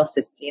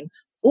N-acetylcysteine.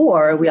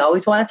 Or we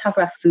always want to talk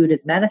about food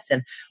as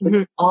medicine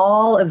with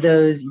all of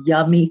those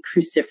yummy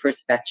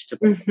cruciferous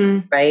vegetables,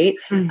 right?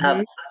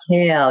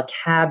 Kale,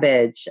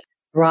 cabbage,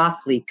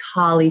 broccoli,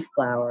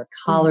 cauliflower,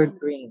 collard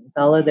greens,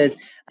 all of those.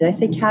 Did I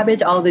say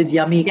cabbage? All of those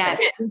yummy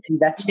vegetables.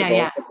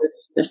 Yeah.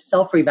 They're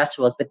sulfury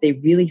vegetables, but they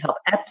really help.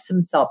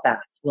 Epsom salt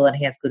baths will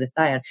enhance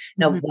glutathione.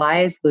 Now,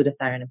 why is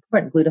glutathione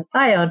important?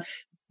 Glutathione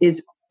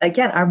is,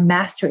 again, our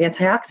master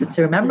antioxidant.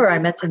 So remember, I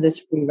mentioned those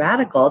free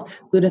radicals.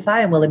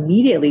 Glutathione will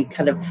immediately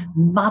kind of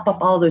mop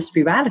up all those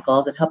free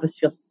radicals and help us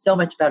feel so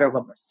much better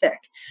when we're sick.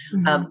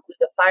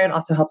 Glutathione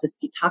also helps us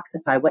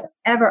detoxify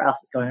whatever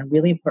else is going on,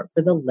 really important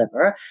for the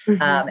liver.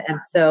 And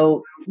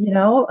so,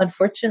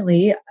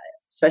 unfortunately,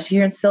 especially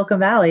here in Silicon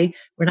Valley,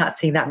 we're not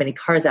seeing that many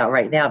cars out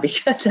right now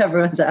because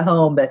everyone's at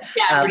home. But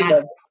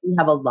so we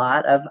have a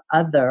lot of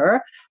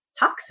other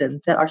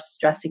toxins that are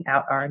stressing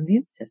out our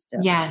immune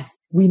system. Yes.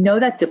 We know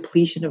that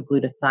depletion of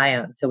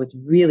glutathione, so what's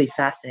really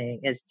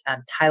fascinating is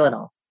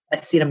Tylenol,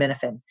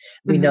 acetaminophen.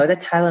 We know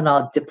that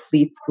Tylenol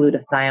depletes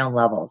glutathione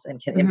levels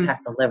and can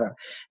impact the liver.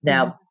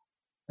 Now,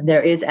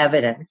 there is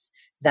evidence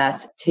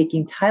that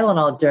taking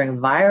Tylenol during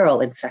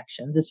viral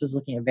infections, this was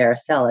looking at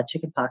varicella,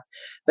 chickenpox,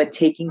 but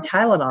taking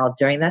Tylenol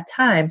during that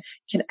time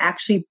can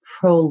actually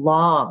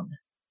prolong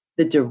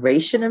the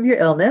duration of your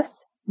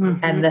illness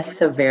and the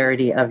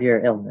severity of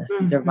your illness.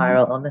 These are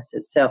viral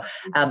illnesses. So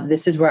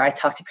this is where I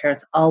talk to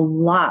parents a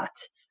lot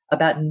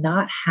about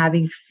not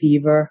having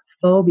fever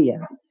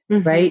phobia,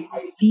 right?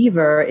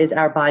 Fever is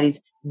our body's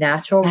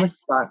natural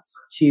response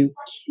to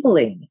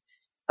killing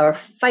or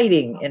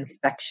fighting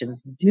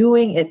infections,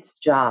 doing its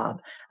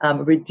job.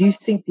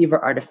 Reducing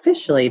fever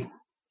artificially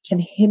can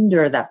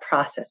hinder that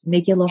process,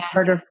 make it a little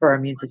harder for our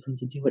immune system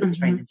to do what it's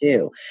trying to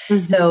do.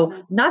 So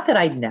not that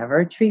I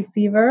never treat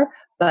fever,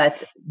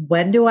 but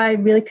when do I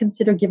really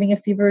consider giving a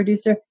fever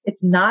reducer?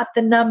 It's not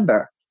the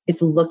number. It's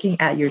looking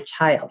at your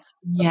child.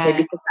 Okay?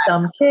 Because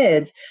some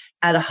kids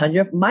at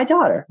 100, my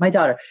daughter,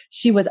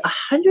 she was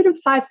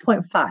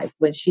 105.5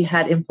 when she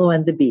had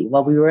influenza B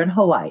while we were in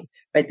Hawaii,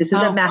 right? This is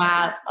a massive.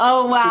 Wow.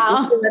 Oh,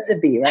 wow. Influenza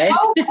B, right?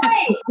 Oh,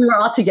 right. We were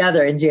all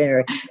together in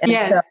January. And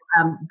so,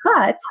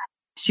 but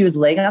she was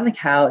laying on the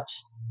couch.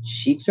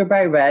 Cheeks were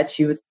bright red.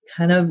 She was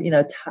kind of,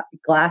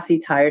 glassy,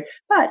 tired,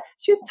 but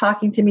she was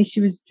talking to me. She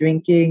was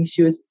drinking.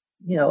 She was,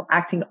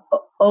 acting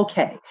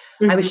okay.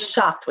 I was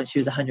shocked when she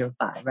was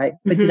 105, right?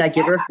 But did I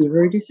give her a fever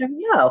reducer?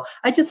 No.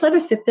 I just let her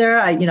sit there.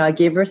 I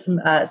gave her some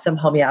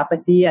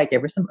homeopathy. I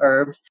gave her some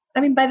herbs. I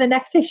mean, by the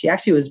next day, she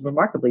actually was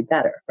remarkably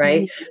better,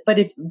 right?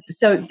 But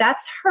so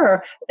that's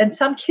her. And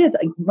some kids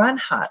run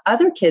hot.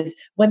 Other kids,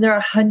 when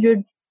they're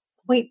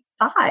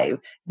 100.5,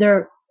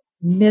 they're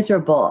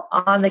miserable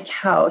on the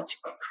couch,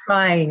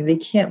 crying. They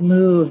can't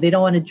move. They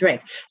don't want to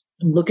drink.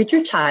 Look at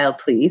your child,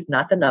 please,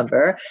 not the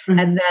number.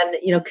 And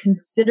then,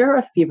 consider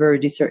a fever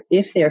reducer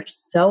if they're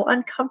so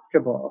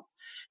uncomfortable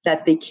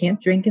that they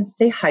can't drink and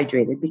stay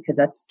hydrated, because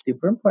that's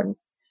super important.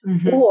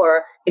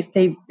 Or if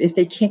they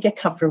can't get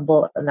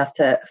comfortable enough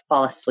to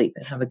fall asleep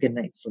and have a good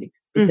night's sleep,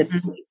 because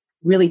sleep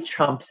really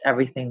trumps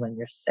everything when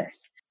you're sick.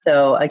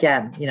 So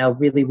again,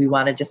 really we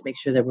want to just make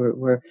sure that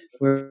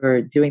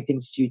we're doing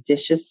things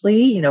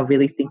judiciously,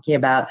 really thinking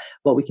about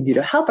what we can do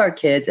to help our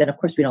kids. And of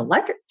course, we don't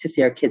like to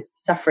see our kids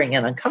suffering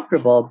and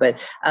uncomfortable, but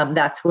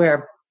that's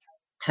where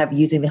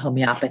using the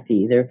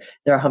homeopathy. There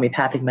are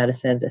homeopathic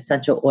medicines,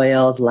 essential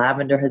oils.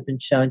 Lavender has been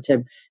shown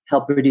to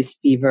help reduce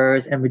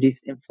fevers and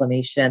reduce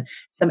inflammation.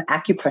 Some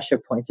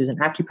acupressure points. There's an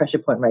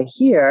acupressure point right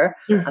here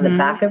on the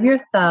back of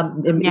your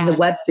thumb, in the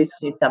web space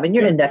between your thumb and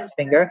your index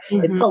finger.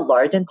 It's called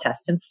large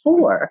intestine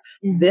 4.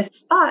 This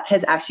spot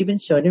has actually been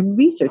shown in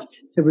research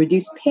to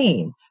reduce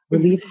pain,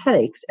 relieve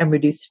headaches, and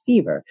reduce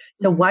fever.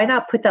 So why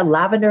not put that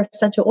lavender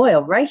essential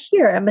oil right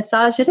here and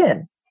massage it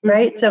in?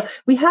 Right. So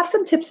we have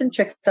some tips and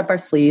tricks up our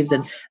sleeves,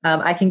 and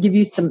I can give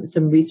you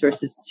some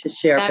resources to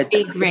share. That'd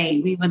be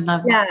great. We would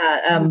love that.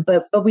 Yeah.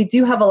 But we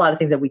do have a lot of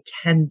things that we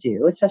can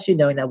do, especially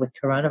knowing that with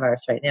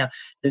coronavirus right now,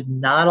 there's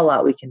not a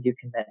lot we can do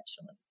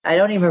conventionally. I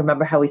don't even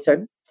remember how we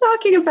started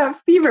talking about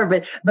fever,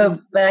 but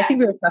I think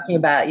we were talking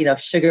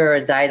about, sugar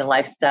and diet and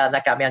lifestyle, and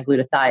that got me on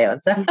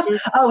glutathione. So,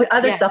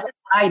 other stuff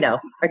I know.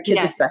 Our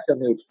kids with special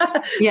needs.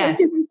 Kids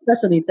with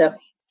special needs. So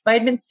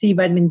vitamin C,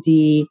 vitamin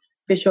D,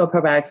 fish oil,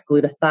 probiotics,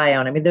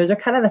 glutathione. I mean, those are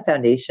kind of the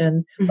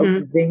foundations.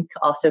 Zinc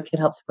also can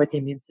help support the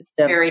immune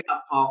system. Very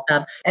helpful.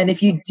 And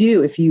if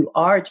you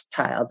are a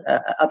child,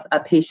 a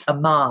patient, a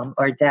mom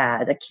or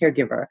dad, a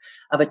caregiver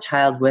of a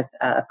child with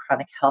a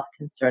chronic health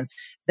concern,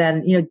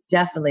 then,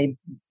 definitely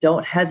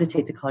don't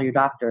hesitate to call your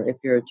doctor if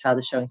your child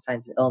is showing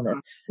signs of illness,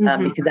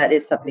 because that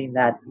is something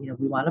that,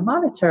 we want to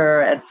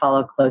monitor and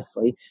follow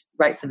closely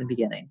right from the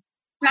beginning.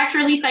 Dr.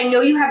 Elisa, I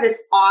know you have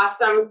this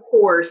awesome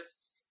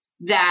course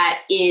that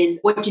is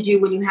what to do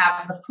when you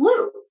have the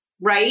flu,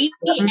 right?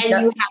 And you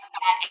have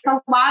that. It's a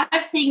lot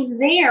of things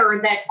there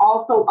that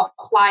also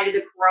apply to the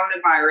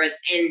coronavirus.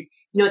 And,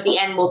 at the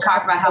end, we'll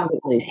talk about how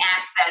we can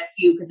access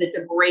you, because it's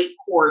a great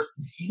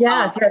course.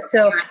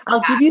 So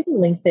I'll give you the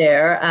link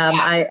there.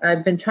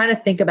 I've been trying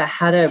to think about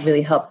how to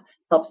really help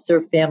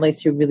serve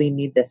families who really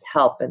need this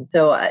help. And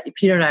so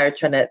Peter and I are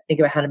trying to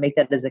think about how to make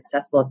that as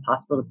accessible as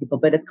possible to people.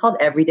 But it's called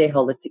Everyday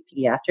Holistic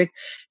Pediatrics,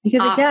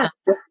 because again,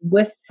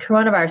 with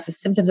coronavirus, the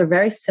symptoms are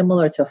very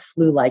similar to a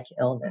flu-like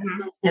illness.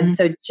 And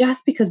so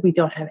just because we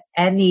don't have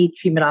any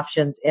treatment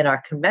options in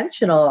our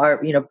conventional,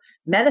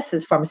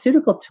 medicines,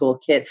 pharmaceutical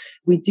toolkit,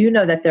 we do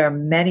know that there are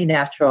many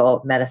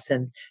natural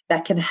medicines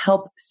that can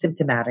help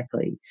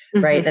symptomatically,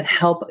 right? And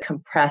help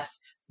compress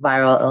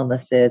viral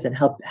illnesses and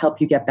help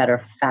you get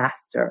better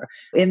faster.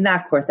 In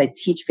that course, I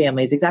teach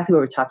families exactly what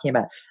we're talking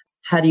about: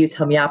 how to use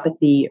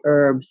homeopathy,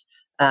 herbs,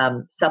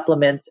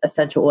 supplements,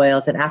 essential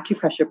oils, and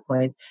acupressure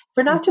points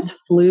for not just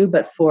flu,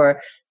 but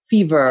for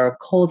fever,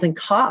 colds, and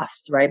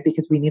coughs, right?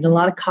 Because we need a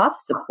lot of cough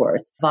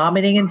support,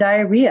 vomiting and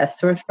diarrhea,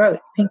 sore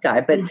throats, pink eye.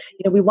 But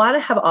we want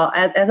to have all,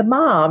 as a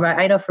mom, right?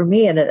 I know for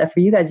me and for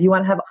you guys, you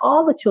want to have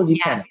all the tools you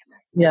can,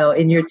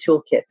 in your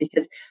toolkit,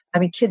 because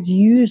kids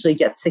usually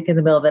get sick in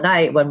the middle of the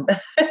night when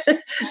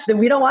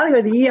we don't want to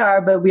go to the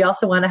ER, but we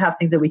also want to have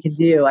things that we can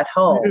do at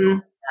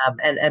home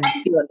and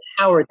feel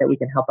empowered that we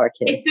can help our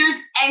kids. If there's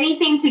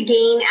anything to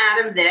gain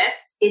out of this,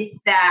 it's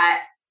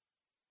that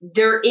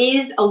there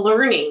is a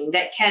learning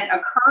that can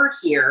occur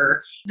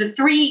here. The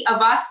three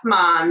of us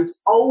moms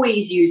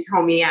always use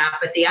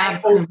homeopathy. I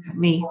always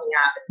use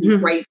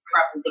homeopathy right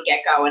from the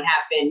get-go and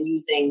have been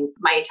using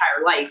my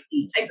entire life,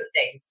 these type of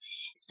things.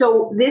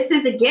 So this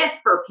is a gift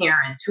for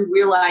parents who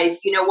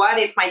realize, you know what,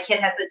 if my kid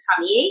has a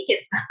tummy ache,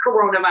 it's a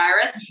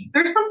coronavirus,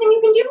 there's something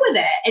you can do with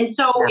it. And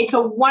so it's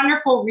a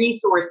wonderful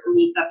resource,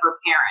 Elisa, for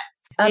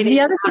parents. The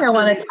other thing I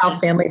want to tell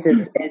families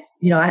is,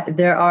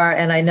 there are,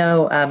 and I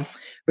know,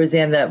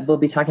 Roseanne, that we'll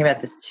be talking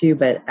about this too,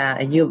 but,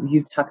 and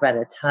you talk about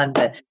it a ton,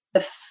 but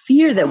the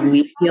fear that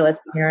we feel as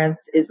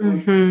parents is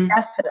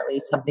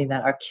definitely something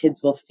that our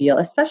kids will feel,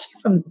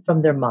 especially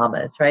from their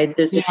mamas, right?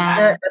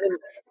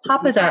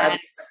 Papas are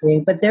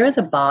everything, but there is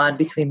a bond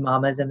between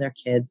mamas and their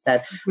kids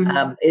that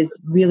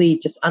is really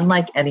just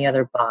unlike any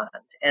other bond.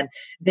 And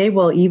they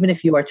will, even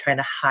if you are trying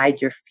to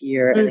hide your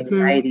fear and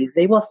anxieties,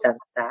 they will sense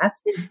that.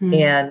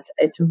 And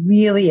it's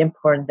really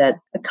important that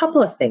a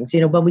couple of things,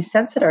 when we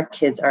sense that our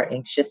kids are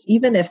anxious,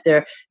 even if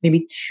they're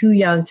maybe too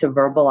young to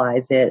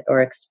verbalize it or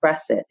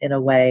express it in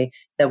a way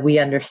that we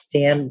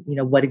understand,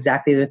 what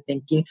exactly they're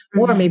thinking,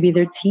 or maybe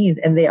they're teens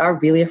and they are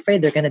really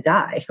afraid they're going to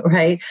die,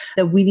 right?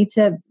 That we need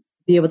to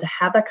be able to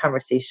have that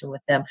conversation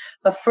with them.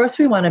 But first,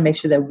 we want to make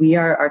sure that we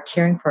are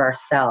caring for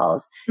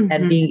ourselves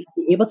and being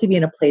able to be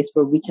in a place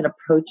where we can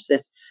approach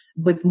this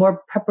with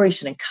more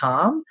preparation and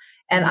calm.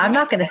 And I'm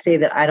not going to say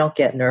that I don't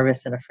get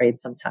nervous and afraid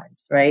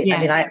sometimes, right?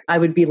 Yes. I mean, I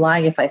would be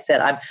lying if I said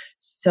I'm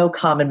so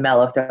calm and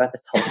mellow throughout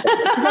this whole thing.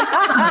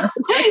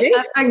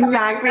 That's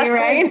exactly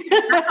right.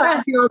 That's why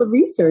I do all the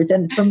research.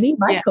 And for me,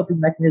 my coping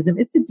mechanism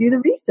is to do the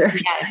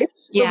research. Yes. Right?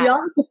 So we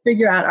all have to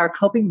figure out our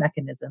coping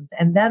mechanisms.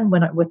 And then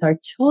with our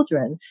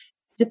children,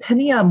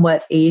 depending on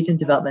what age and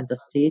developmental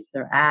stage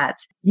they're at,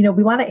 we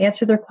want to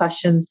answer their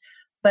questions,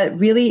 but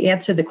really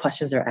answer the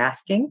questions they're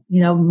asking.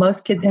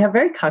 Most kids, they have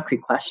very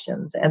concrete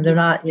questions and they're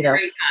not,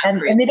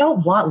 and they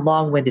don't want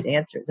long-winded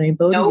answers. I mean,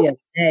 Bodhi the other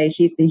day,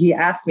 he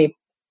asked me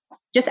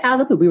just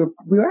out of the blue,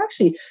 we were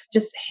actually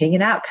just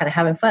hanging out, kind of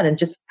having fun, and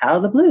just out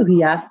of the blue,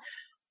 he asked,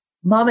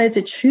 Mama, is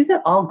it true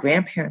that all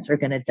grandparents are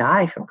going to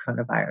die from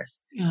coronavirus?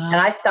 And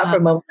I stopped for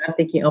a moment. I'm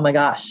thinking, oh my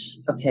gosh,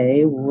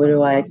 okay, what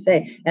do I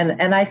say?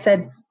 And I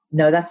said,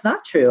 no, that's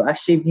not true.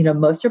 Actually,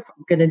 most are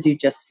going to do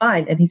just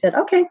fine. And he said,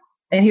 okay.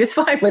 And he was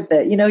fine with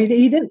it.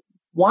 He didn't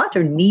want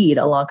or need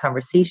a long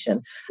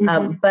conversation.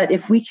 But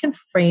if we can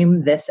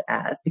frame this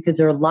because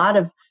there are a lot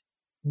of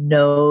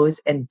no's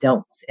and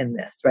don'ts in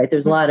this, right?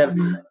 There's a lot of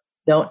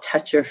don't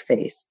touch your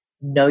face.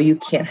 No, you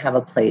can't have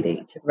a play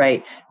date,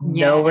 right?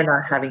 No, we're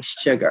not having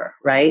sugar,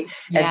 right?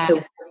 And so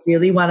we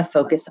really want to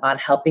focus on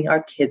helping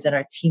our kids and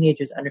our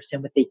teenagers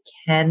understand what they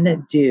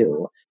can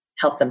do,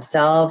 help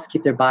themselves,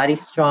 keep their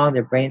bodies strong,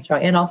 their brains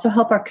strong, and also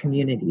help our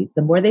communities.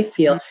 The more they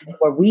feel, the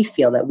more we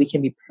feel that we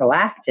can be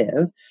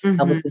proactive,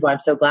 which is why I'm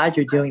so glad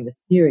you're doing this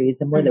series,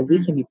 the more that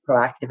we can be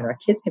proactive and our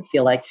kids can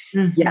feel like,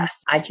 yes,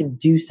 I can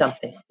do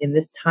something. In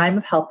this time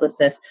of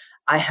helplessness,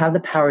 I have the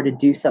power to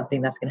do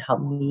something that's going to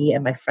help me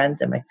and my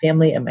friends and my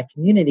family and my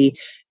community.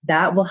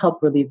 That will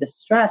help relieve the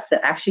stress that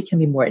actually can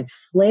be more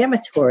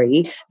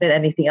inflammatory than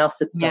anything else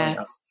that's going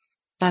on.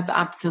 That's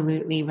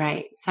absolutely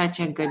right. Such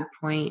a good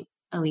point,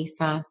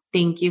 Elisa.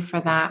 Thank you for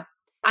that.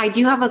 I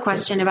do have a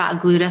question about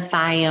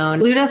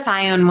glutathione.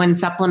 Glutathione, when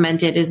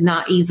supplemented, is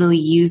not easily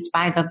used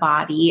by the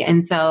body.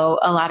 And so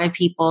a lot of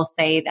people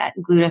say that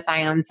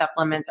glutathione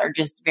supplements are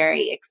just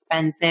very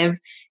expensive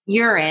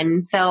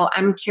urine. So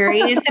I'm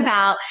curious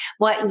about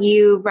what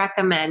you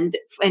recommend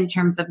in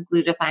terms of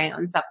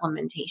glutathione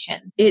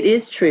supplementation. It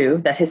is true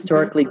that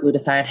historically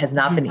glutathione has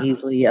not been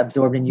easily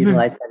absorbed and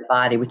utilized by the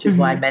body, which is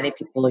why many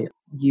people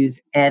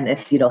use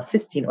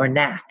N-acetylcysteine or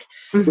NAC,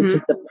 which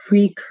is the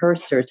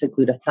precursor to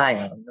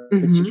glutathione,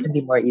 which can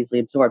be more easily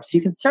absorbed. So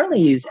you can certainly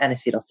use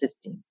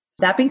N-acetylcysteine.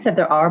 That being said,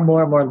 there are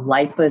more and more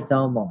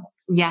liposomal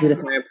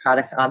glutathione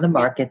products on the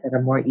market that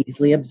are more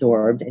easily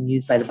absorbed and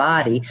used by the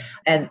body.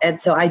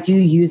 And so I do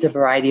use a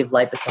variety of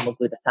liposomal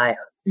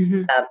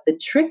glutathiones. The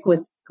trick with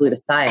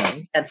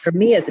glutathione, and for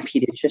me as a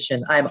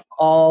pediatrician, I'm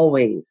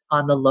always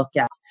on the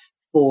lookout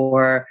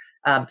for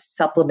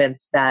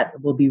supplements that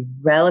will be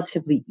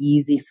relatively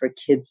easy for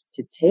kids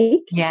to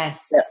take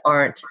that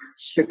aren't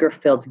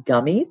sugar-filled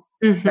gummies,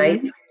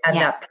 right? And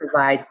that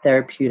provide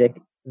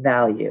therapeutic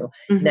value.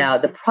 Now,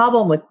 the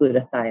problem with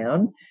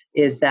glutathione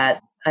is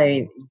that,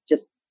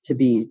 just to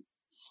be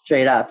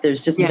straight up,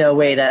 there's just no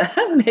way to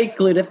make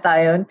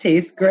glutathione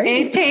taste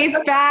great. It tastes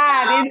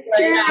bad. It's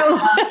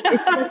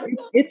true.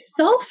 It's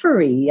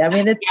sulfury. I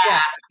mean, it's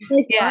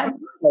like rotten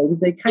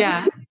eggs. They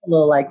kind of taste a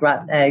little like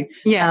rotten eggs.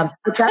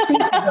 But that being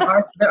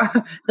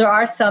said, there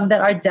are some that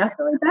are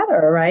definitely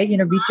better, right?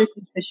 Research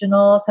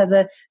Nutritionals has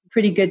a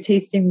pretty good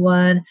tasting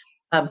one.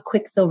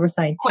 Quicksilver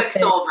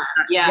Scientific.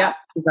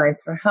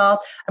 Designs for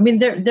Health. I mean,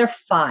 they're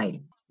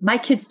fine. My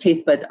kids'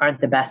 taste buds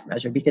aren't the best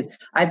measure because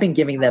I've been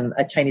giving them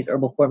a Chinese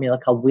herbal formula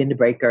called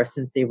Windbreaker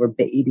since they were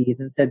babies.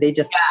 And so they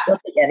just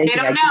don't take anything.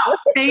 They don't know.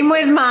 Same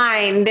with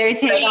mine. They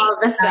take all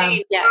the stuff.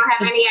 They don't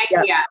have any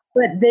idea.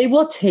 But they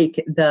will take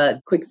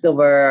the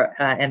Quicksilver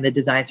and the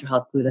Designs for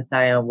Health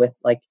glutathione with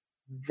like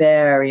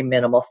very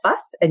minimal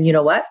fuss. And you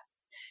know what?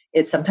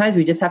 It's sometimes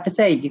we just have to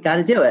say, you got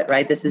to do it,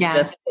 right? This is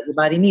just what your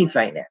body needs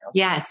right now.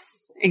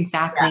 Yes,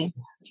 exactly.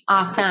 Yeah.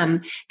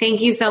 Awesome.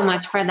 Thank you so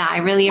much for that. I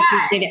really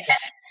appreciate it.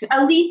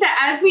 Elisa,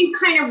 as we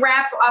kind of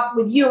wrap up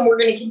with you, and we're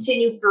going to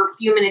continue for a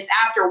few minutes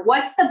after,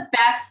 what's the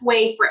best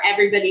way for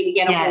everybody to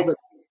get a hold of you?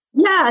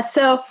 Yeah,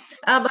 so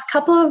a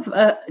couple of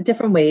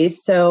different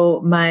ways.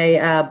 So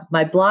my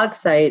blog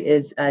site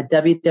is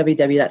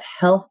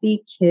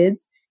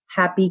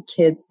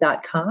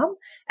www.healthykidshappykids.com.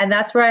 And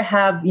that's where I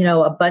have,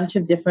 a bunch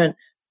of different,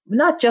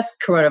 not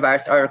just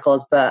coronavirus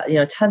articles, but,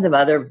 tons of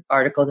other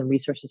articles and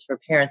resources for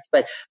parents.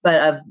 But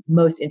of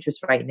most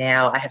interest right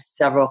now, I have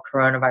several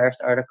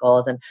coronavirus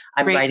articles, and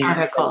I'm writing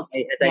articles.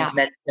 As I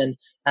mentioned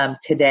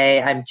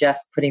today, I'm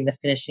just putting the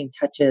finishing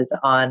touches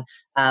on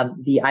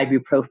the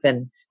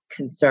ibuprofen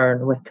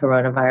concern with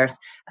coronavirus,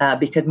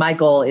 because my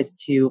goal is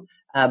to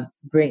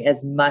bring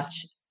as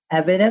much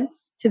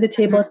evidence to the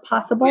table as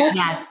possible,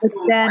 but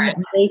then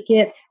make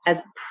it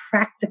as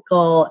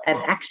practical and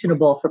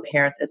actionable for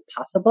parents as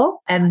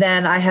possible. And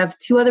then I have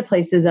two other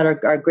places that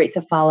are great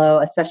to follow,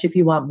 especially if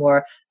you want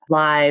more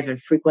live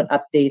and frequent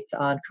updates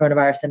on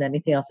coronavirus and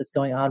anything else that's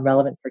going on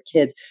relevant for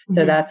kids.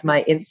 So that's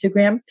my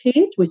Instagram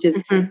page, which is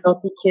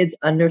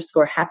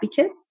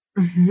healthykids_happykids.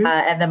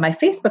 And then my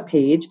Facebook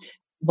page,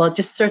 well,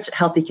 just search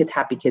Healthy Kids,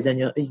 Happy Kids, and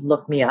you'll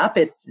look me up.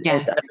 It's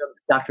under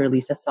Dr.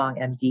 Elisa Song,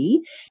 MD.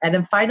 And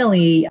then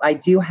finally, I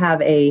do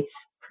have a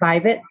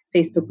private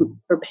Facebook group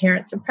for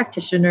parents and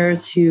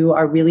practitioners who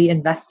are really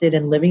invested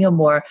in living a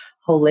more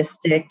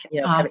holistic,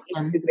 kind of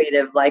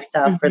integrative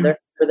lifestyle for their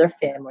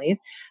families.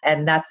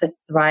 And that's a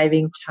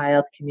Thriving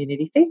Child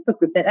Community Facebook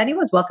group that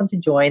anyone's welcome to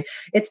join.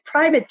 It's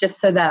private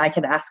just so that I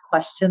can ask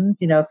questions,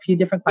 a few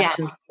different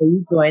questions before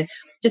you join,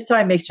 just so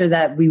I make sure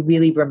that we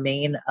really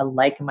remain a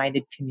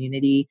like-minded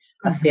community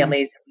of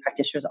families and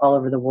practitioners all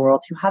over the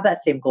world who have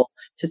that same goal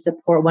to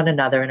support one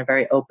another in a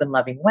very open,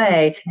 loving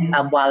way,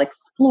 while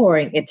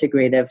exploring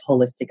integrative,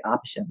 holistic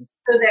options.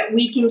 So that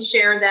we can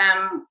share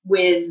them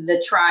with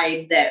the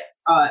tribe that,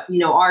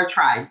 our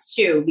tribes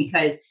too,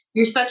 because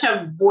you're such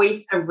a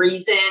voice of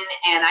reason,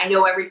 and I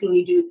know everything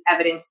you do is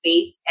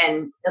evidence-based,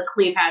 and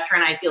Cleopatra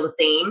and I feel the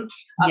same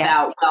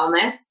about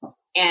wellness,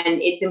 and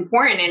it's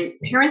important, and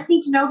parents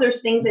need to know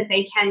there's things that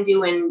they can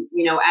do, and,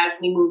 as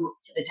we move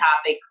to the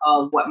topic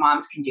of what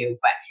moms can do.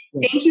 But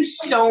thank you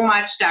so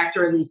much,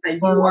 Dr. Elisa.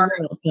 You are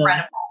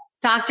incredible.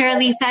 Dr.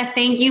 Elisa,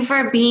 thank you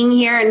for being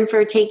here and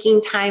for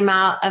taking time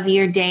out of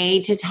your day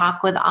to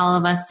talk with all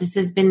of us. This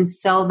has been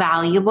so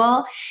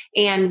valuable,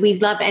 and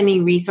we'd love any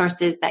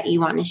resources that you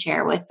want to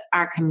share with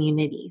our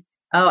communities.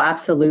 Oh,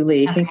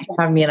 absolutely. Okay. Thanks for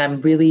having me. And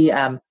I'm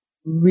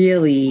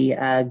really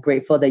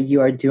grateful that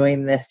you are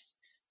doing this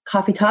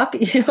coffee talk,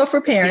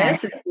 for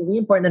parents. It's really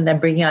important. And then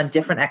bringing on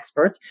different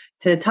experts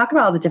to talk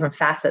about all the different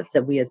facets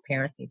that we as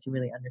parents need to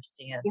really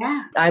understand.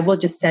 Yeah. I will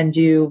just send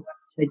you,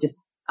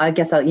 I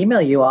guess I'll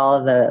email you all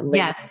of the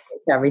links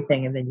to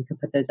everything, and then you can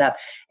put those up.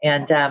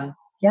 And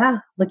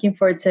looking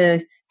forward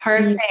to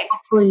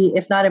hopefully,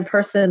 if not in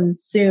person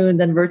soon,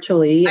 then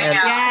virtually.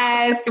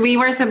 Yes, we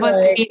were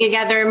supposed to be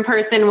together in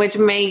person, which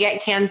may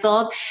get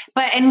canceled.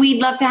 And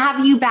we'd love to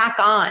have you back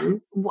on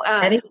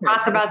to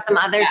talk about some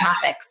other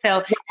topics.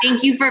 So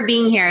thank you for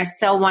being here.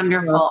 So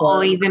wonderful.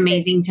 Always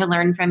amazing to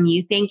learn from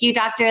you. Thank you,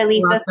 Dr.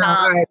 Elisa Song.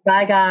 All right.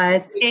 Bye,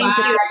 guys. Thank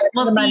you.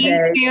 We'll see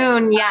you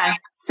soon. Yes.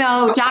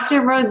 So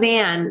Dr.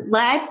 Roseanne,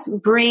 let's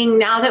bring,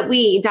 now that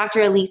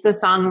Dr. Elisa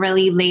Song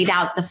really laid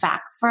out the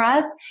facts for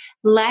us,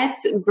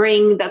 let's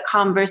bring the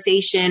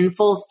conversation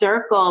full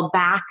circle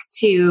back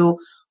to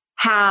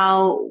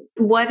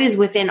what is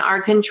within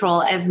our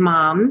control as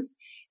moms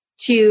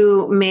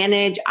to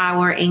manage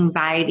our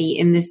anxiety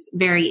in this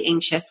very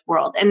anxious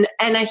world. And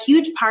a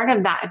huge part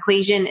of that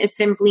equation is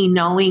simply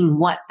knowing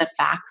what the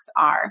facts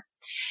are.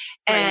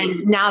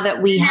 And now that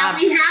we have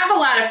a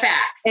lot of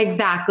facts.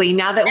 Exactly.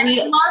 Now that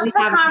we love the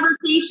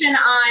conversation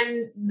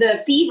on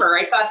the fever.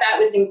 I thought that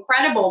was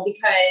incredible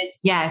because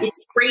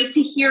it's great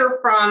to hear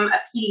from a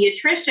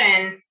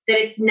pediatrician that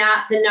it's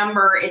not the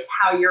number, it's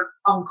how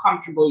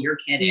uncomfortable your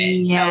kid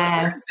is.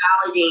 Yes. So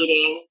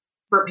validating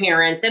for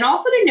parents, and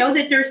also to know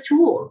that there's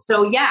tools.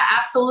 So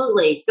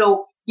absolutely.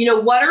 So,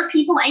 what are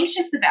people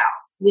anxious about?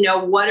 We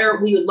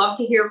would love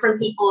to hear from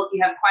people if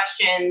you have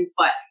questions,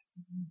 but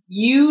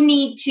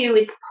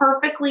it's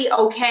perfectly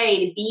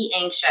okay to be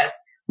anxious.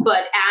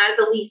 But as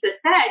Elisa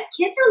said,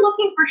 kids are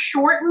looking for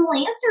short little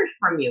answers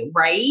from you,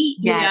 right?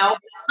 Yes.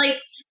 Like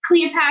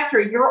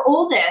Cleopatra, your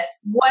oldest,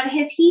 what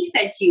has he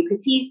said to you?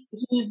 Because he's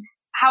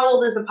how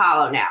old is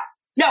Apollo now?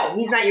 No,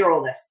 he's not your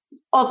oldest.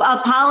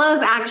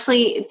 Apollo's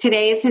actually,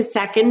 today is his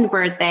second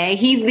birthday.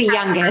 He's the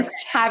youngest.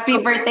 Happy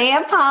birthday,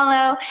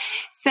 Apollo.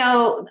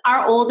 So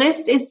our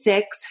oldest is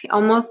 6,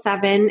 almost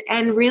 7.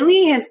 And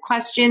really his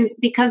questions,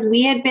 because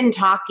we had been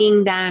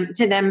talking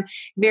to them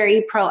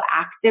very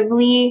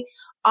proactively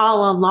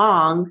all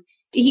along,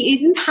 he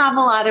didn't have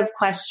a lot of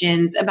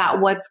questions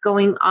about what's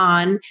going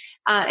on.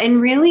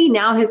 And really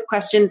now his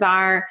questions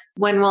are,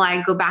 when will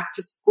I go back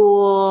to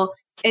school?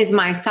 Is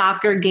my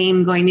soccer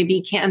game going to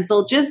be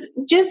canceled?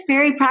 Just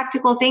very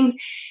practical things.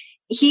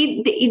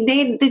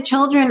 The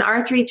children,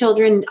 our 3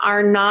 children,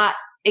 are not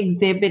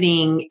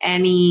exhibiting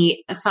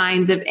any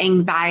signs of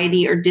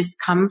anxiety or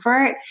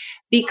discomfort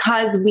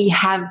because we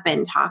have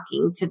been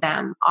talking to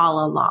them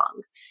all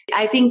along.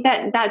 I think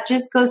that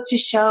just goes to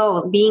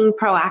show being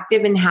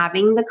proactive and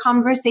having the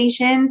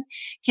conversations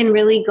can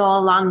really go a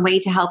long way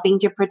to helping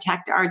to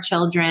protect our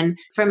children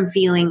from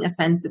feeling a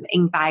sense of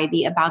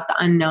anxiety about the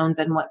unknowns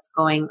and what's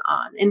going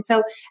on. And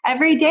so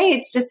every day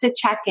it's just a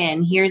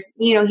check-in. Here's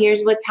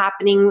what's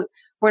happening.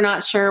 We're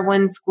not sure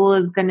when school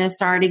is going to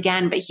start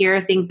again, but here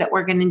are things that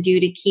we're going to do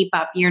to keep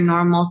up your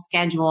normal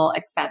schedule,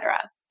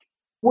 etc.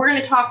 We're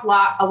going to talk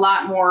a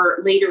lot more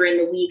later in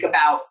the week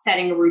about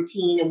setting a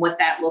routine and what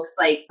that looks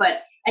like. But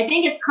I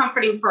think it's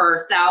comforting for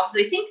ourselves.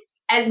 I think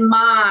as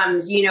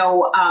moms,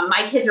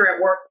 my kids are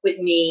at work with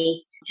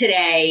me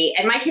today,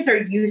 and my kids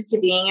are used to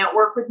being at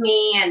work with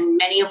me, and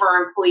many of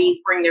our employees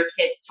bring their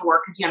kids to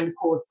work because I'm the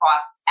coolest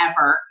boss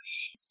ever.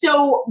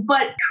 So,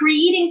 but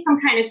creating some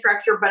kind of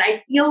structure, but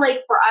I feel like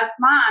for us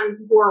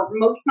moms,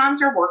 most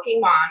moms are working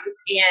moms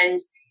and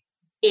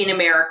in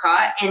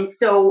America. And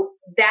so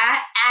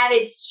that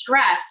added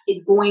stress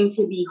is going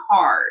to be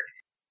hard.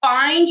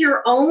 Find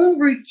your own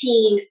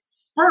routine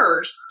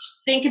first.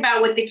 Think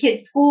about what the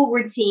kid's school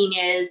routine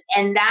is.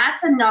 And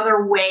that's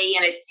another way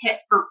and a tip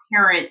for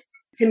parents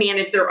to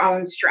manage their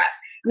own stress.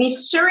 I mean,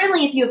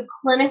 certainly if you have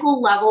clinical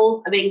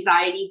levels of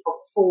anxiety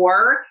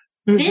before,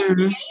 this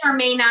may or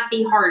may not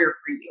be harder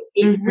for you.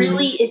 It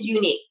really is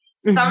unique.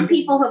 Some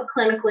people have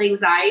clinical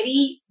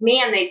anxiety.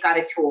 Man, they've got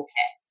a toolkit.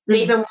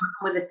 They've been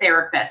working with a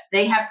therapist.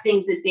 They have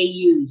things that they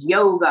use,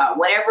 yoga,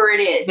 whatever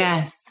it is.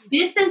 Yes.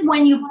 This is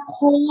when you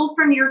pull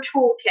from your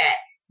toolkit.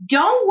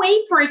 Don't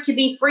wait for it to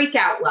be freak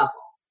out level.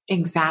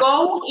 Exactly.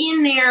 Go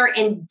in there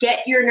and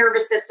get your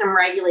nervous system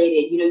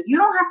regulated. You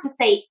don't have to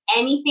say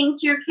anything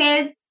to your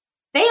kids.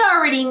 They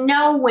already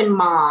know when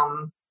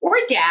mom or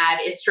dad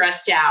is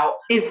stressed out.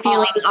 Is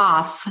feeling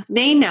off.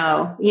 They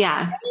know.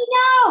 Yes.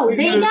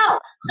 They know.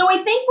 So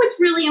I think what's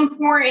really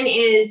important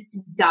is to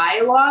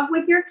dialogue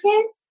with your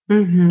kids.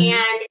 And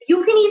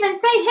you can even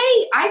say,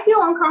 hey, I feel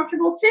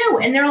uncomfortable too.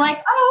 And they're like,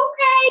 oh,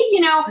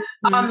 okay.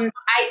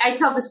 I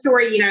tell the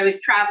story, I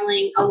was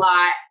traveling a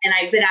lot and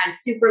I've been on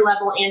super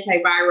level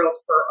antivirals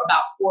for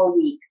about 4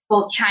 weeks,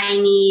 both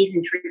Chinese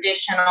and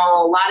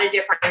traditional, a lot of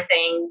different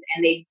things.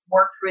 And they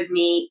worked for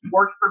me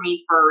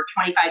for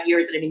 25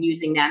 years and I've been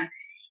using them.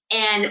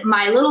 And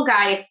my little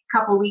guy a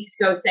couple of weeks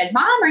ago said,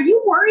 Mom, are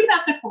you worried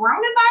about the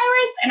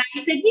coronavirus? And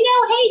I said,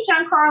 hey,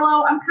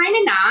 Giancarlo, I'm kind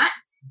of not,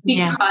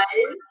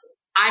 because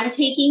I'm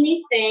taking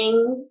these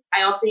things.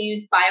 I also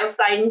use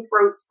Biocidin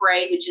throat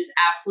spray, which is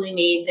absolutely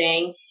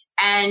amazing.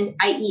 And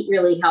I eat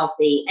really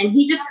healthy. And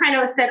he just kind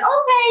of said,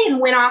 okay, and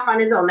went off on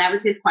his own. That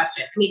was his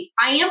question. I mean,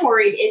 I am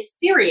worried. It's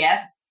serious,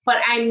 but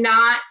I'm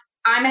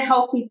a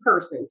healthy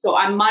person. So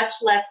I'm much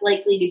less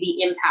likely to be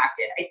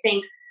impacted. I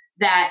think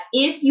that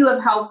if you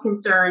have health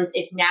concerns,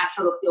 it's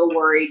natural to feel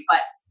worried, but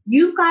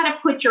you've got to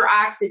put your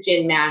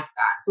oxygen mask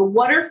on. So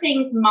what are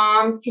things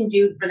moms can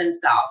do for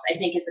themselves? I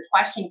think is the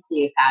question,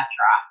 Cleopatra,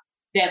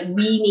 that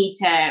we need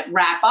to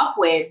wrap up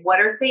with.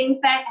 What are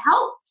things that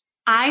help?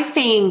 I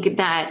think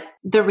that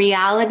the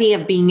reality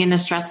of being in a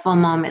stressful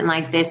moment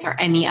like this or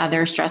any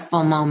other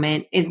stressful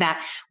moment is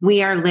that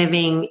we are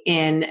living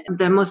in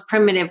the most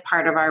primitive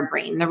part of our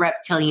brain, the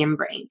reptilian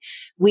brain.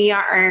 We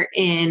are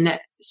in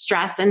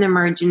stress and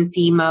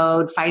emergency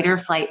mode, fight or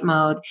flight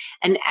mode,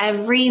 and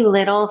every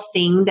little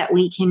thing that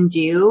we can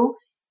do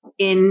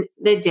in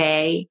the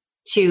day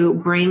to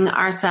bring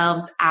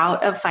ourselves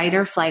out of fight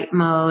or flight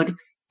mode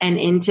and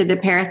into the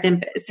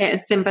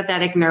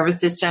parasympathetic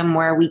nervous system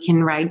where we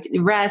can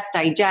rest,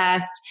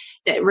 digest,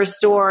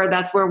 restore.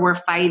 That's where we're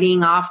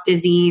fighting off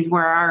disease,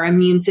 where our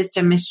immune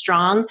system is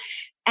strong.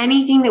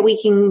 Anything that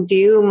we can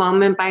do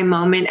moment by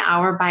moment,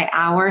 hour by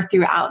hour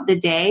throughout the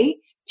day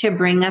to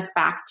bring us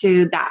back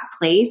to that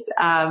place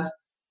of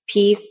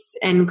peace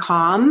and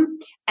calm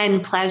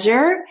and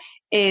pleasure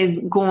is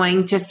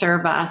going to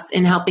serve us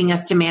in helping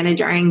us to manage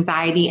our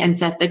anxiety and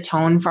set the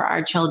tone for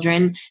our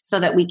children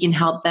so that we can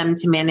help them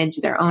to manage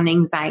their own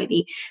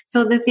anxiety.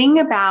 So the thing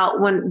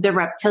about the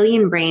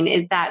reptilian brain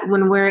is that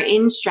when we're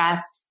in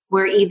stress,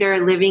 we're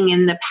either living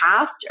in the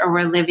past or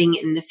we're living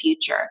in the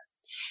future.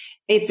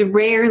 It's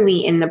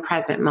rarely in the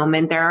present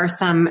moment. There are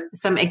some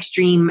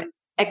extreme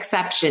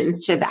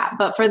exceptions to that.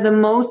 But for the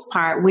most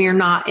part, we're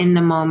not in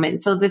the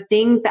moment. So the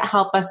things that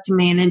help us to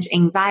manage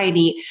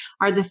anxiety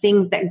are the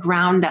things that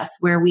ground us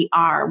where we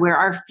are, where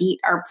our feet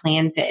are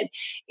planted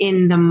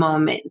in the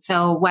moment.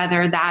 So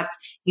whether that's,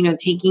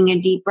 taking a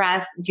deep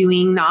breath,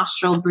 doing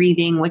nostril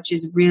breathing, which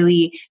is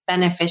really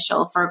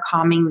beneficial for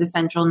calming the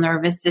central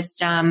nervous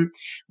system,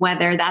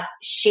 whether that's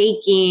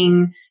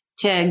shaking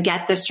to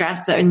get the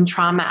stress and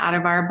trauma out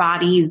of our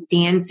bodies,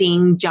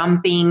 dancing,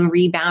 jumping,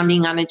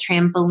 rebounding on a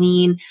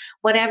trampoline,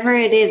 whatever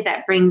it is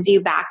that brings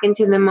you back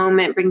into the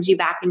moment, brings you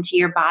back into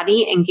your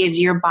body and gives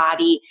your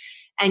body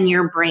and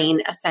your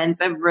brain a sense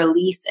of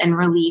release and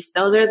relief.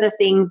 Those are the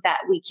things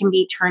that we can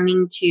be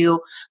turning to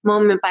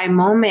moment by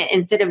moment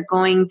instead of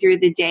going through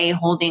the day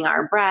holding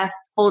our breath,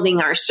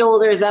 holding our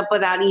shoulders up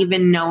without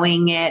even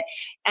knowing it,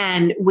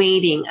 and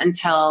waiting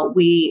until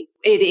it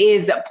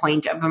is a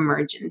point of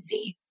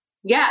emergency.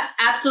 Yeah,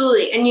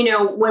 absolutely. And,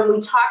 when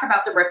we talk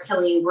about the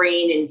reptilian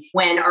brain and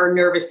when our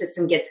nervous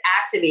system gets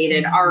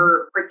activated,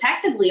 our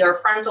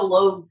frontal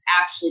lobes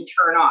actually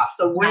turn off.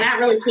 So we're not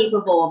really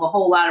capable of a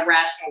whole lot of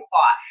rational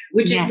thought,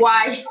 which is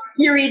why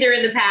you're either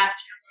in the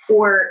past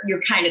or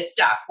you're kind of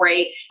stuck,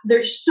 right?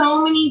 There's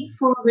so many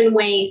proven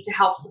ways to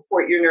help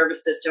support your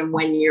nervous system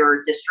when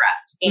you're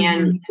distressed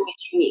and to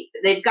each unique.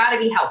 They've got to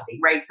be healthy,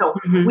 right? So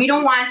we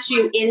don't want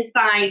you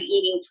inside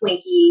eating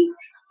Twinkies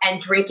and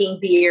drinking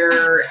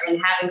beer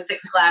and having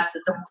 6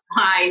 glasses of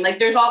wine. Like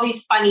there's all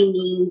these funny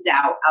memes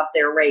out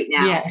there right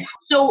now. Yeah.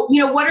 So,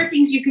 what are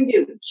things you can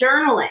do?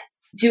 Journaling,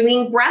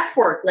 doing breath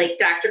work, like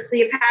Dr.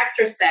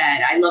 Cleopatra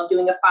said. I love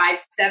doing a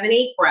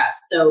 5-7-8 breath.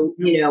 So,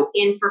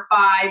 in for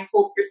 5,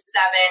 hold for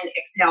 7,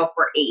 exhale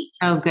for 8.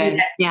 Oh,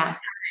 good. Yeah.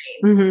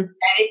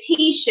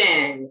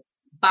 Meditation,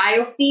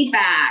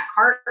 biofeedback,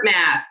 heart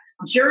math,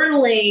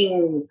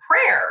 journaling,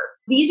 prayer.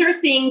 These are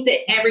things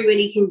that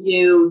everybody can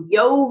do.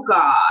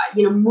 Yoga,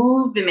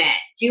 movement,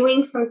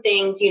 doing some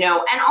things, and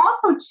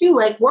also too,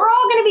 like we're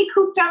all going to be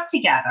cooped up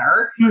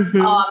together.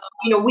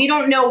 We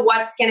don't know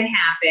what's going to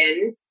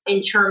happen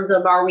in terms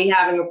of, are we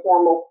having a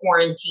formal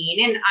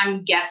quarantine? And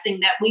I'm guessing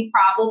that we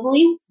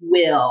probably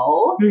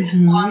will.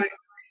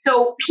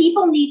 So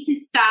people need to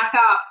stock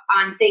up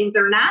on things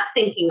they're not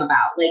thinking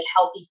about, like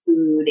healthy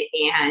food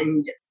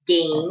and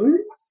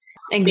games.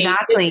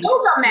 Exactly.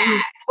 Yoga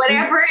mat,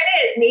 whatever it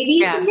is. Maybe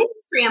it's a mini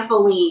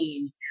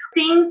trampoline.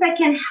 Things that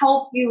can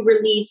help you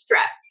relieve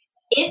stress.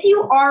 If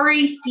you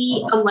already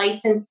see a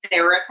licensed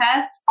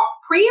therapist,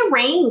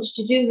 prearrange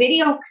to do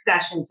video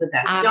sessions with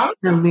them.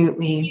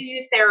 Absolutely. Don't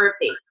do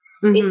therapy.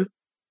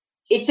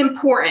 It's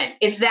important.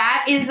 If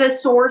that is a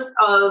source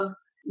of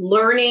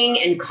learning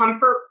and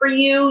comfort for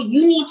you,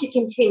 you need to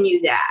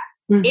continue that.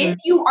 If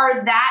you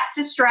are that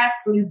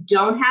distressed and you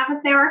don't have a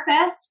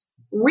therapist,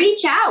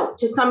 reach out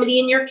to somebody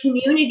in your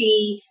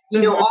community.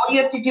 All you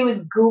have to do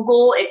is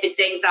Google. If it's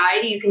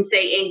anxiety, you can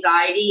say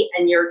anxiety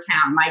in your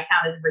town. My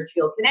town is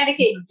Ridgefield, Connecticut.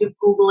 You just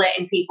Google it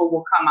and people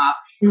will come up.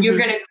 You're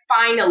going to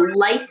find a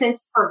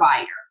licensed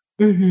provider.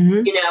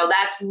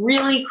 That's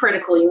really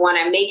critical. You want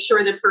to make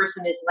sure the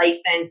person is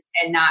licensed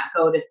and not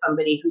go to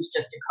somebody who's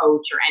just a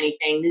coach or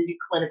anything. These are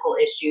clinical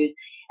issues.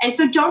 And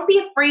so don't be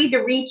afraid to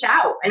reach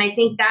out. And I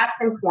think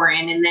that's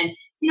important. And then,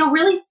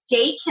 really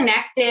stay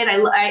connected.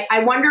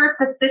 I wonder if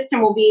the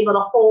system will be able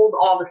to hold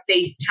all the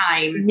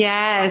FaceTime.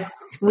 Yes,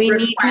 we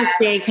need to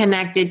stay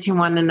connected to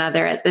one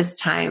another at this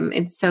time.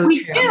 It's so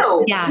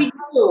true. We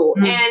do.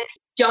 And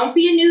don't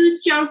be a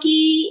news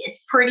junkie.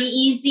 It's pretty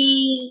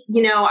easy.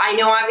 I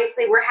know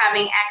obviously we're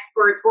having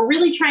experts. We're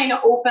really trying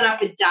to open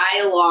up a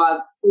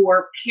dialogue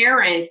for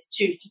parents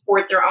to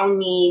support their own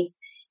needs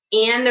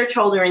and their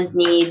children's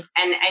needs.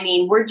 And I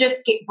mean, we're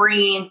just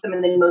bringing in some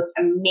of the most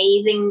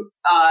amazing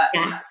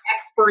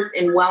experts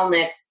in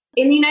wellness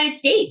in the United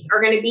States are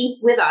going to be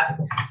with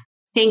us.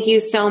 Thank you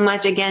so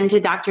much again to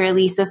Dr.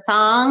 Elisa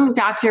Song.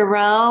 Dr.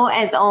 Rowe,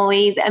 as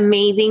always,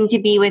 amazing to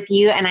be with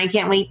you. And I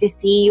can't wait to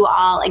see you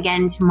all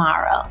again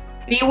tomorrow.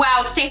 Be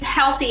well. Stay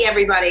healthy,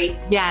 everybody.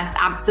 Yes,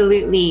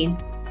 absolutely.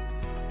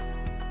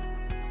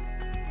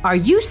 Are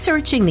you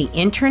searching the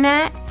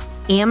internet,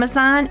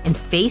 Amazon, and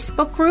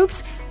Facebook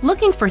groups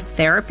looking for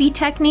therapy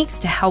techniques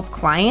to help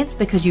clients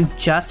because you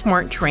just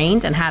weren't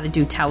trained on how to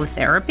do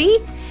teletherapy?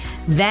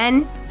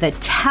 Then the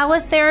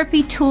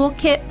Teletherapy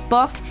Toolkit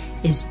book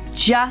is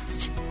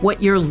just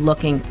what you're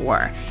looking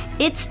for.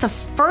 It's the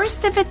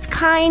first of its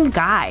kind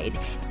guide,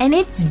 and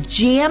it's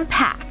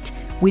jam-packed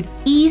with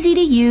easy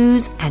to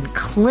use and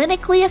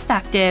clinically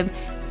effective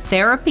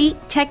therapy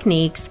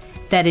techniques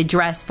that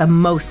address the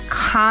most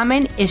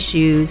common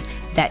issues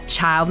that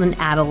child and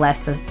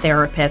adolescent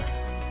therapists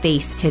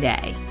face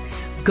today.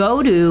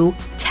 Go to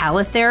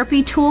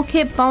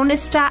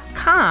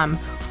teletherapytoolkitbonus.com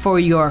for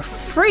your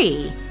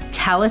free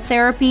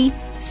teletherapy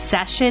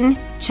session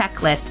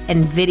checklist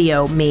and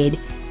video made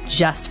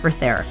just for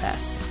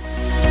therapists.